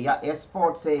point से या एस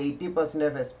स्पॉट से 80%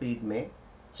 ऑफ एस स्पीड में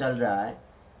चल रहा है.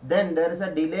 Then there is a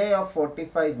delay of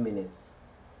 45 minutes.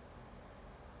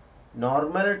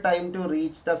 Normal time to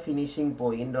reach the finishing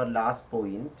point or last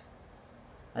point,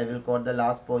 I will call the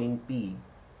last point P.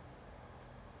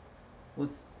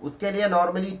 उसके लिए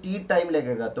normally T time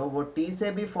लगेगा, तो वो T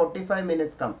से भी 45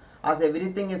 minutes come. As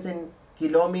everything is in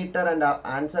kilometer and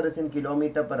answer is in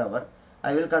kilometer per hour,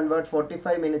 I will convert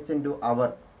 45 minutes into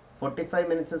hour. 45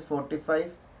 minutes is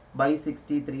 45 by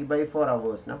 60, 3 by 4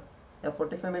 hours. Now, yeah,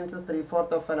 45 minutes is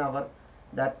 3/4 of an hour.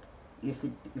 That if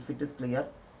it is clear,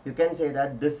 you can say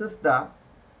that this is the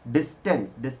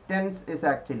distance. Distance is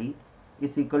actually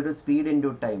is equal to speed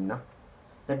into time. Now,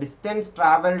 the distance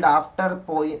traveled after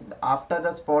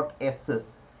the spot S is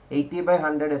 80 by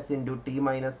 100 S into T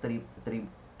minus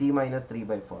 3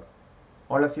 by 4.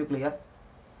 All of you clear?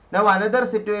 Now another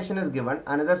situation is given.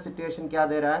 Another situation क्या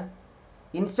दे रहा है?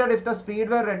 Instead, if the speed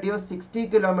were reduced 60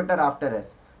 km after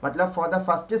S, मतलब for the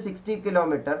first 60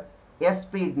 km S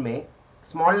speed में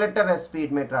small letter S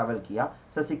speed में travel किया,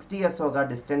 so 60 S होगा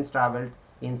distance traveled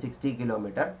in 60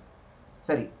 km,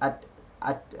 sorry, at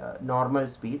normal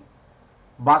speed.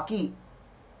 बाकी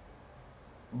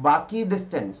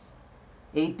distance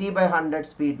 80 by 100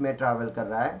 speed में travel कर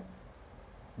रहा है.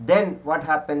 Then what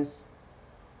happens?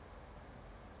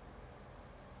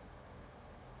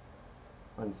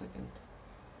 One second.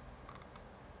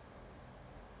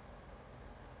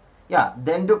 Yeah,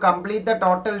 then to complete the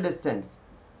total distance,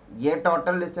 ये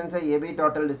total distance है, ये भी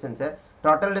total distance है.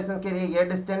 Total distance के लिए ये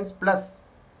distance plus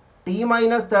T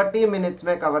minus 30 minutes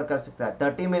में cover कर सकता है.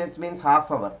 30 minutes means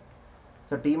half hour.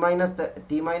 So T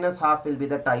minus half will be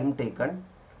the time taken,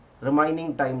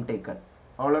 remaining time taken.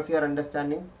 All of you are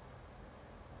understanding?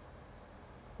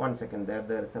 One second,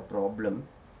 there is a problem.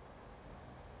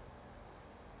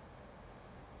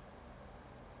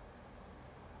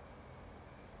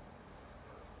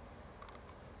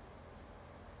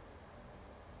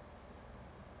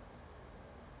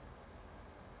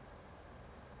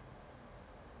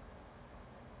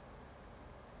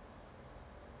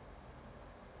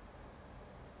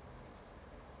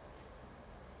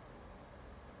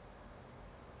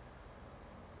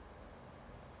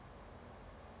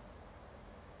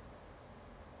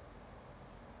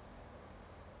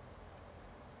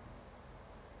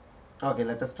 Okay,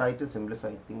 let us try to simplify.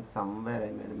 I think somewhere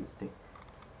I made a mistake.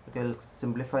 Okay, I'll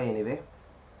simplify anyway.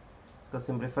 इसको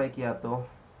simplify किया तो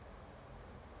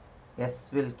S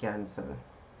will cancel.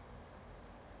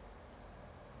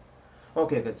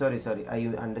 Okay, sorry, I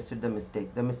understood the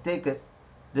mistake. The mistake is,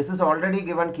 this is already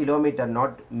given kilometer,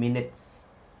 not minutes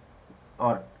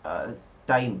or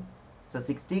time. So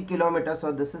 60 kilometers,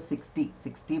 so this is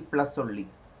 60 plus only,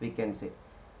 we can say.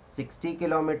 60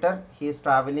 kilometer, he is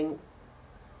traveling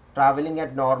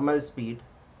at normal speed.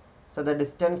 So the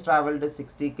distance traveled is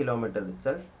 60 kilometer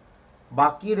itself.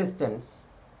 बाकी distance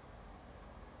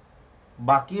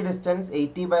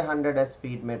 80 by 100 s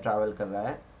speed में travel कर रहा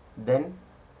है. Then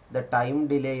the time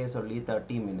delay is only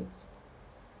 30 minutes.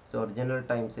 So original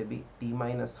time से भी T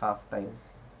minus half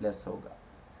times less होगा.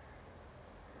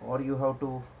 Or you have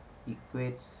to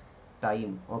equate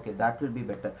time. Okay, that will be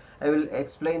better. I will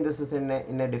explain this is in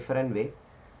a different way.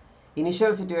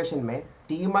 Initial situation में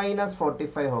T minus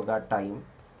 45 होगा time.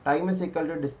 Time is equal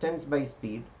to distance by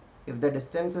speed. If the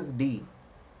distance is D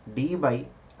by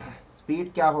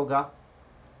speed क्या होगा?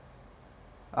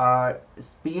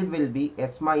 Speed will be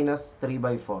S minus 3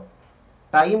 by 4.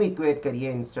 Time equate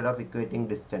करिए instead of equating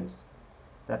distance.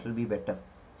 That will be better.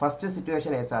 First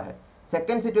situation ऐसा है.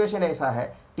 Second situation ऐसा है.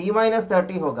 T minus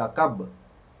 30 होगा कब?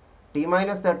 T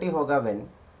minus 30 होगा when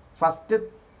first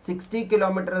 60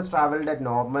 kilometers traveled at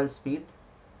normal speed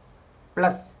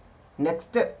plus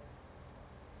next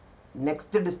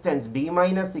distance D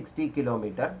minus 60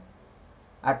 kilometer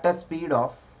at a speed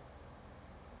of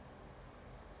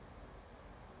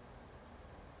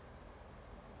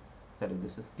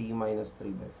this is T minus 3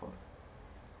 by 4.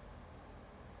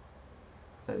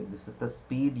 This is the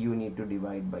speed you need to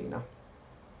divide by now.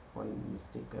 One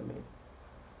mistake I made.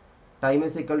 Time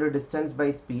is equal to distance by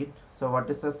speed. So what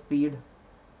is the speed?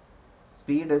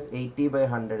 Speed is 80 by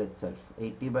 100 itself.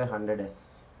 80 by 100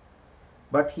 s.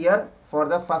 But here for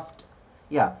the first,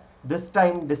 this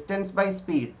time distance by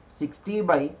speed 60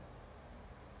 by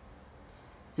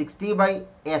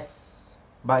s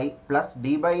by plus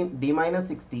D minus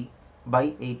 60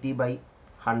 by 80 by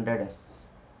 100 s.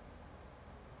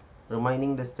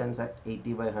 Remaining distance at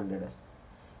 80 by 100 s.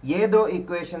 ये दो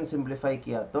equation simplify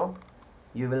किया तो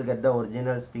you will get the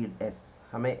original speed s.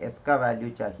 हमें s का value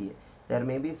चाहिए. There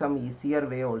may be some easier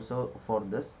way also for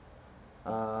this,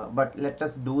 but let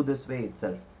us do this way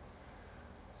itself.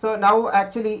 So now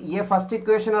actually ये first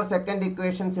equation और second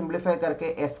equation simplify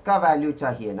करके s का value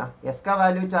चाहिए ना, s का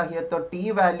value चाहिए तो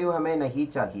t value हमें नहीं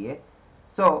चाहिए.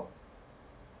 So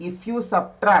if you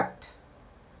subtract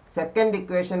second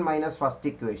equation minus first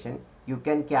equation, you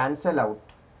can cancel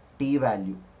out t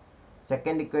value.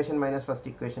 Second equation minus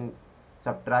first equation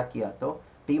subtract किया तो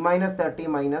t minus 30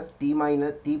 minus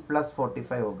t plus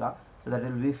 45 होगा. So that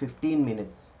will be 15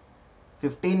 minutes.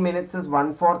 15 minutes is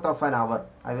 1/4 of an hour.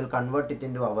 I will convert it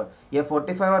into hour. ये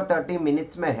 45 और 30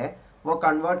 minutes में है, वो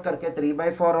convert करके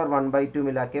 3/4 और 1/2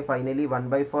 मिला के finally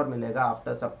 1/4 मिलेगा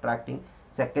after subtracting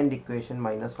second equation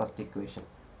minus first equation.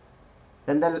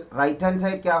 Then the right hand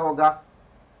side क्या होगा?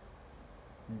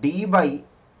 d by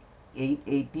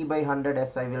 80/100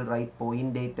 s, I will write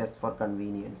 0.8 s for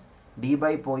convenience. d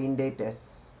by 0.8 s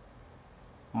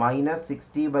minus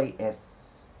 60 by s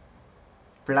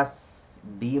plus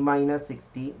d minus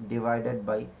 60 divided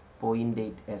by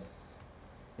 0.8 s.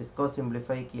 इसको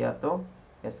simplify किया तो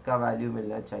s का value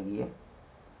मिलना चाहिए.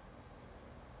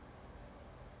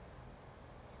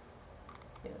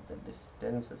 Yeah, the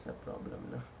distance is a problem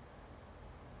ना.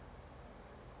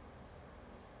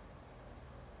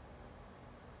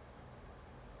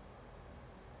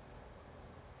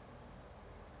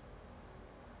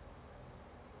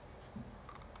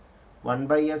 One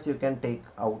by s you can take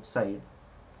outside.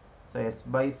 So s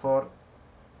by 4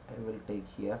 I will take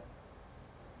here.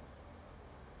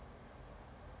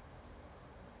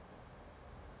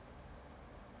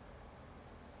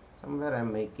 Somewhere I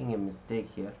am making a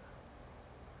mistake here.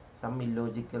 Some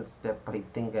illogical step I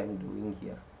think I am doing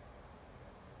here.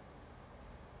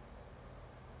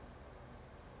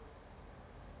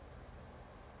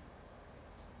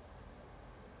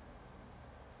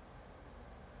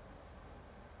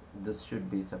 This should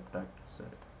be subtracted,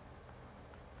 sorry.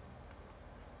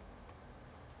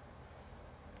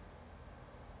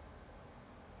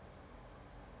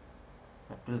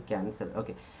 That will cancel.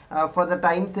 Okay. For the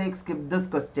time's sake, skip this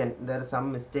question. There is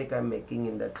some mistake I am making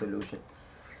in that solution.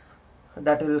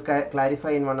 That will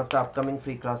clarify in one of the upcoming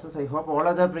free classes. I hope all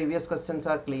other previous questions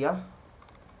are clear.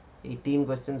 18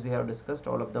 questions we have discussed.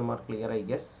 All of them are clear, I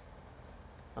guess.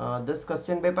 This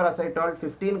question paper, as I told,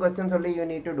 15 questions only you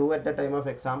need to do at the time of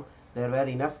exam. There were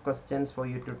enough questions for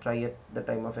you to try at the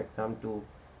time of exam to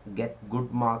get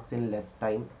good marks in less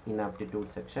time in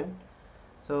aptitude section.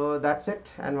 So that's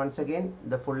it. And once again,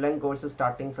 the full length course is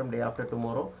starting from day after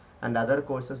tomorrow, and other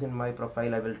courses in my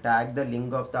profile I will tag the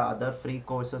link of the other free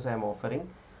courses I am offering,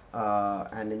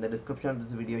 and in the description of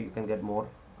this video you can get more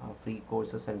free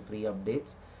courses and free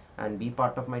updates, and be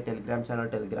part of my Telegram channel,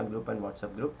 Telegram group and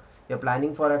WhatsApp group. You're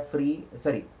planning for a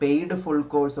paid full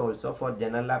course also for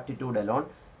general aptitude alone.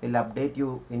 We'll update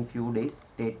you in few days.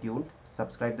 Stay tuned.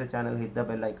 Subscribe the channel, hit the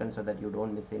bell icon so that you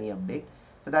don't miss any update.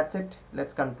 So that's it.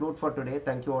 Let's conclude for today.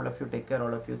 Thank you all of you. Take care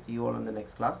all of you. See you all in the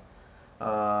next class.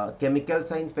 Chemical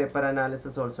science paper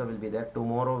analysis also will be there.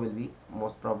 Tomorrow will be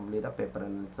most probably the paper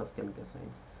analysis of chemical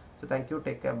science. So thank you.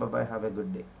 Take care. Bye bye. Have a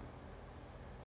good day.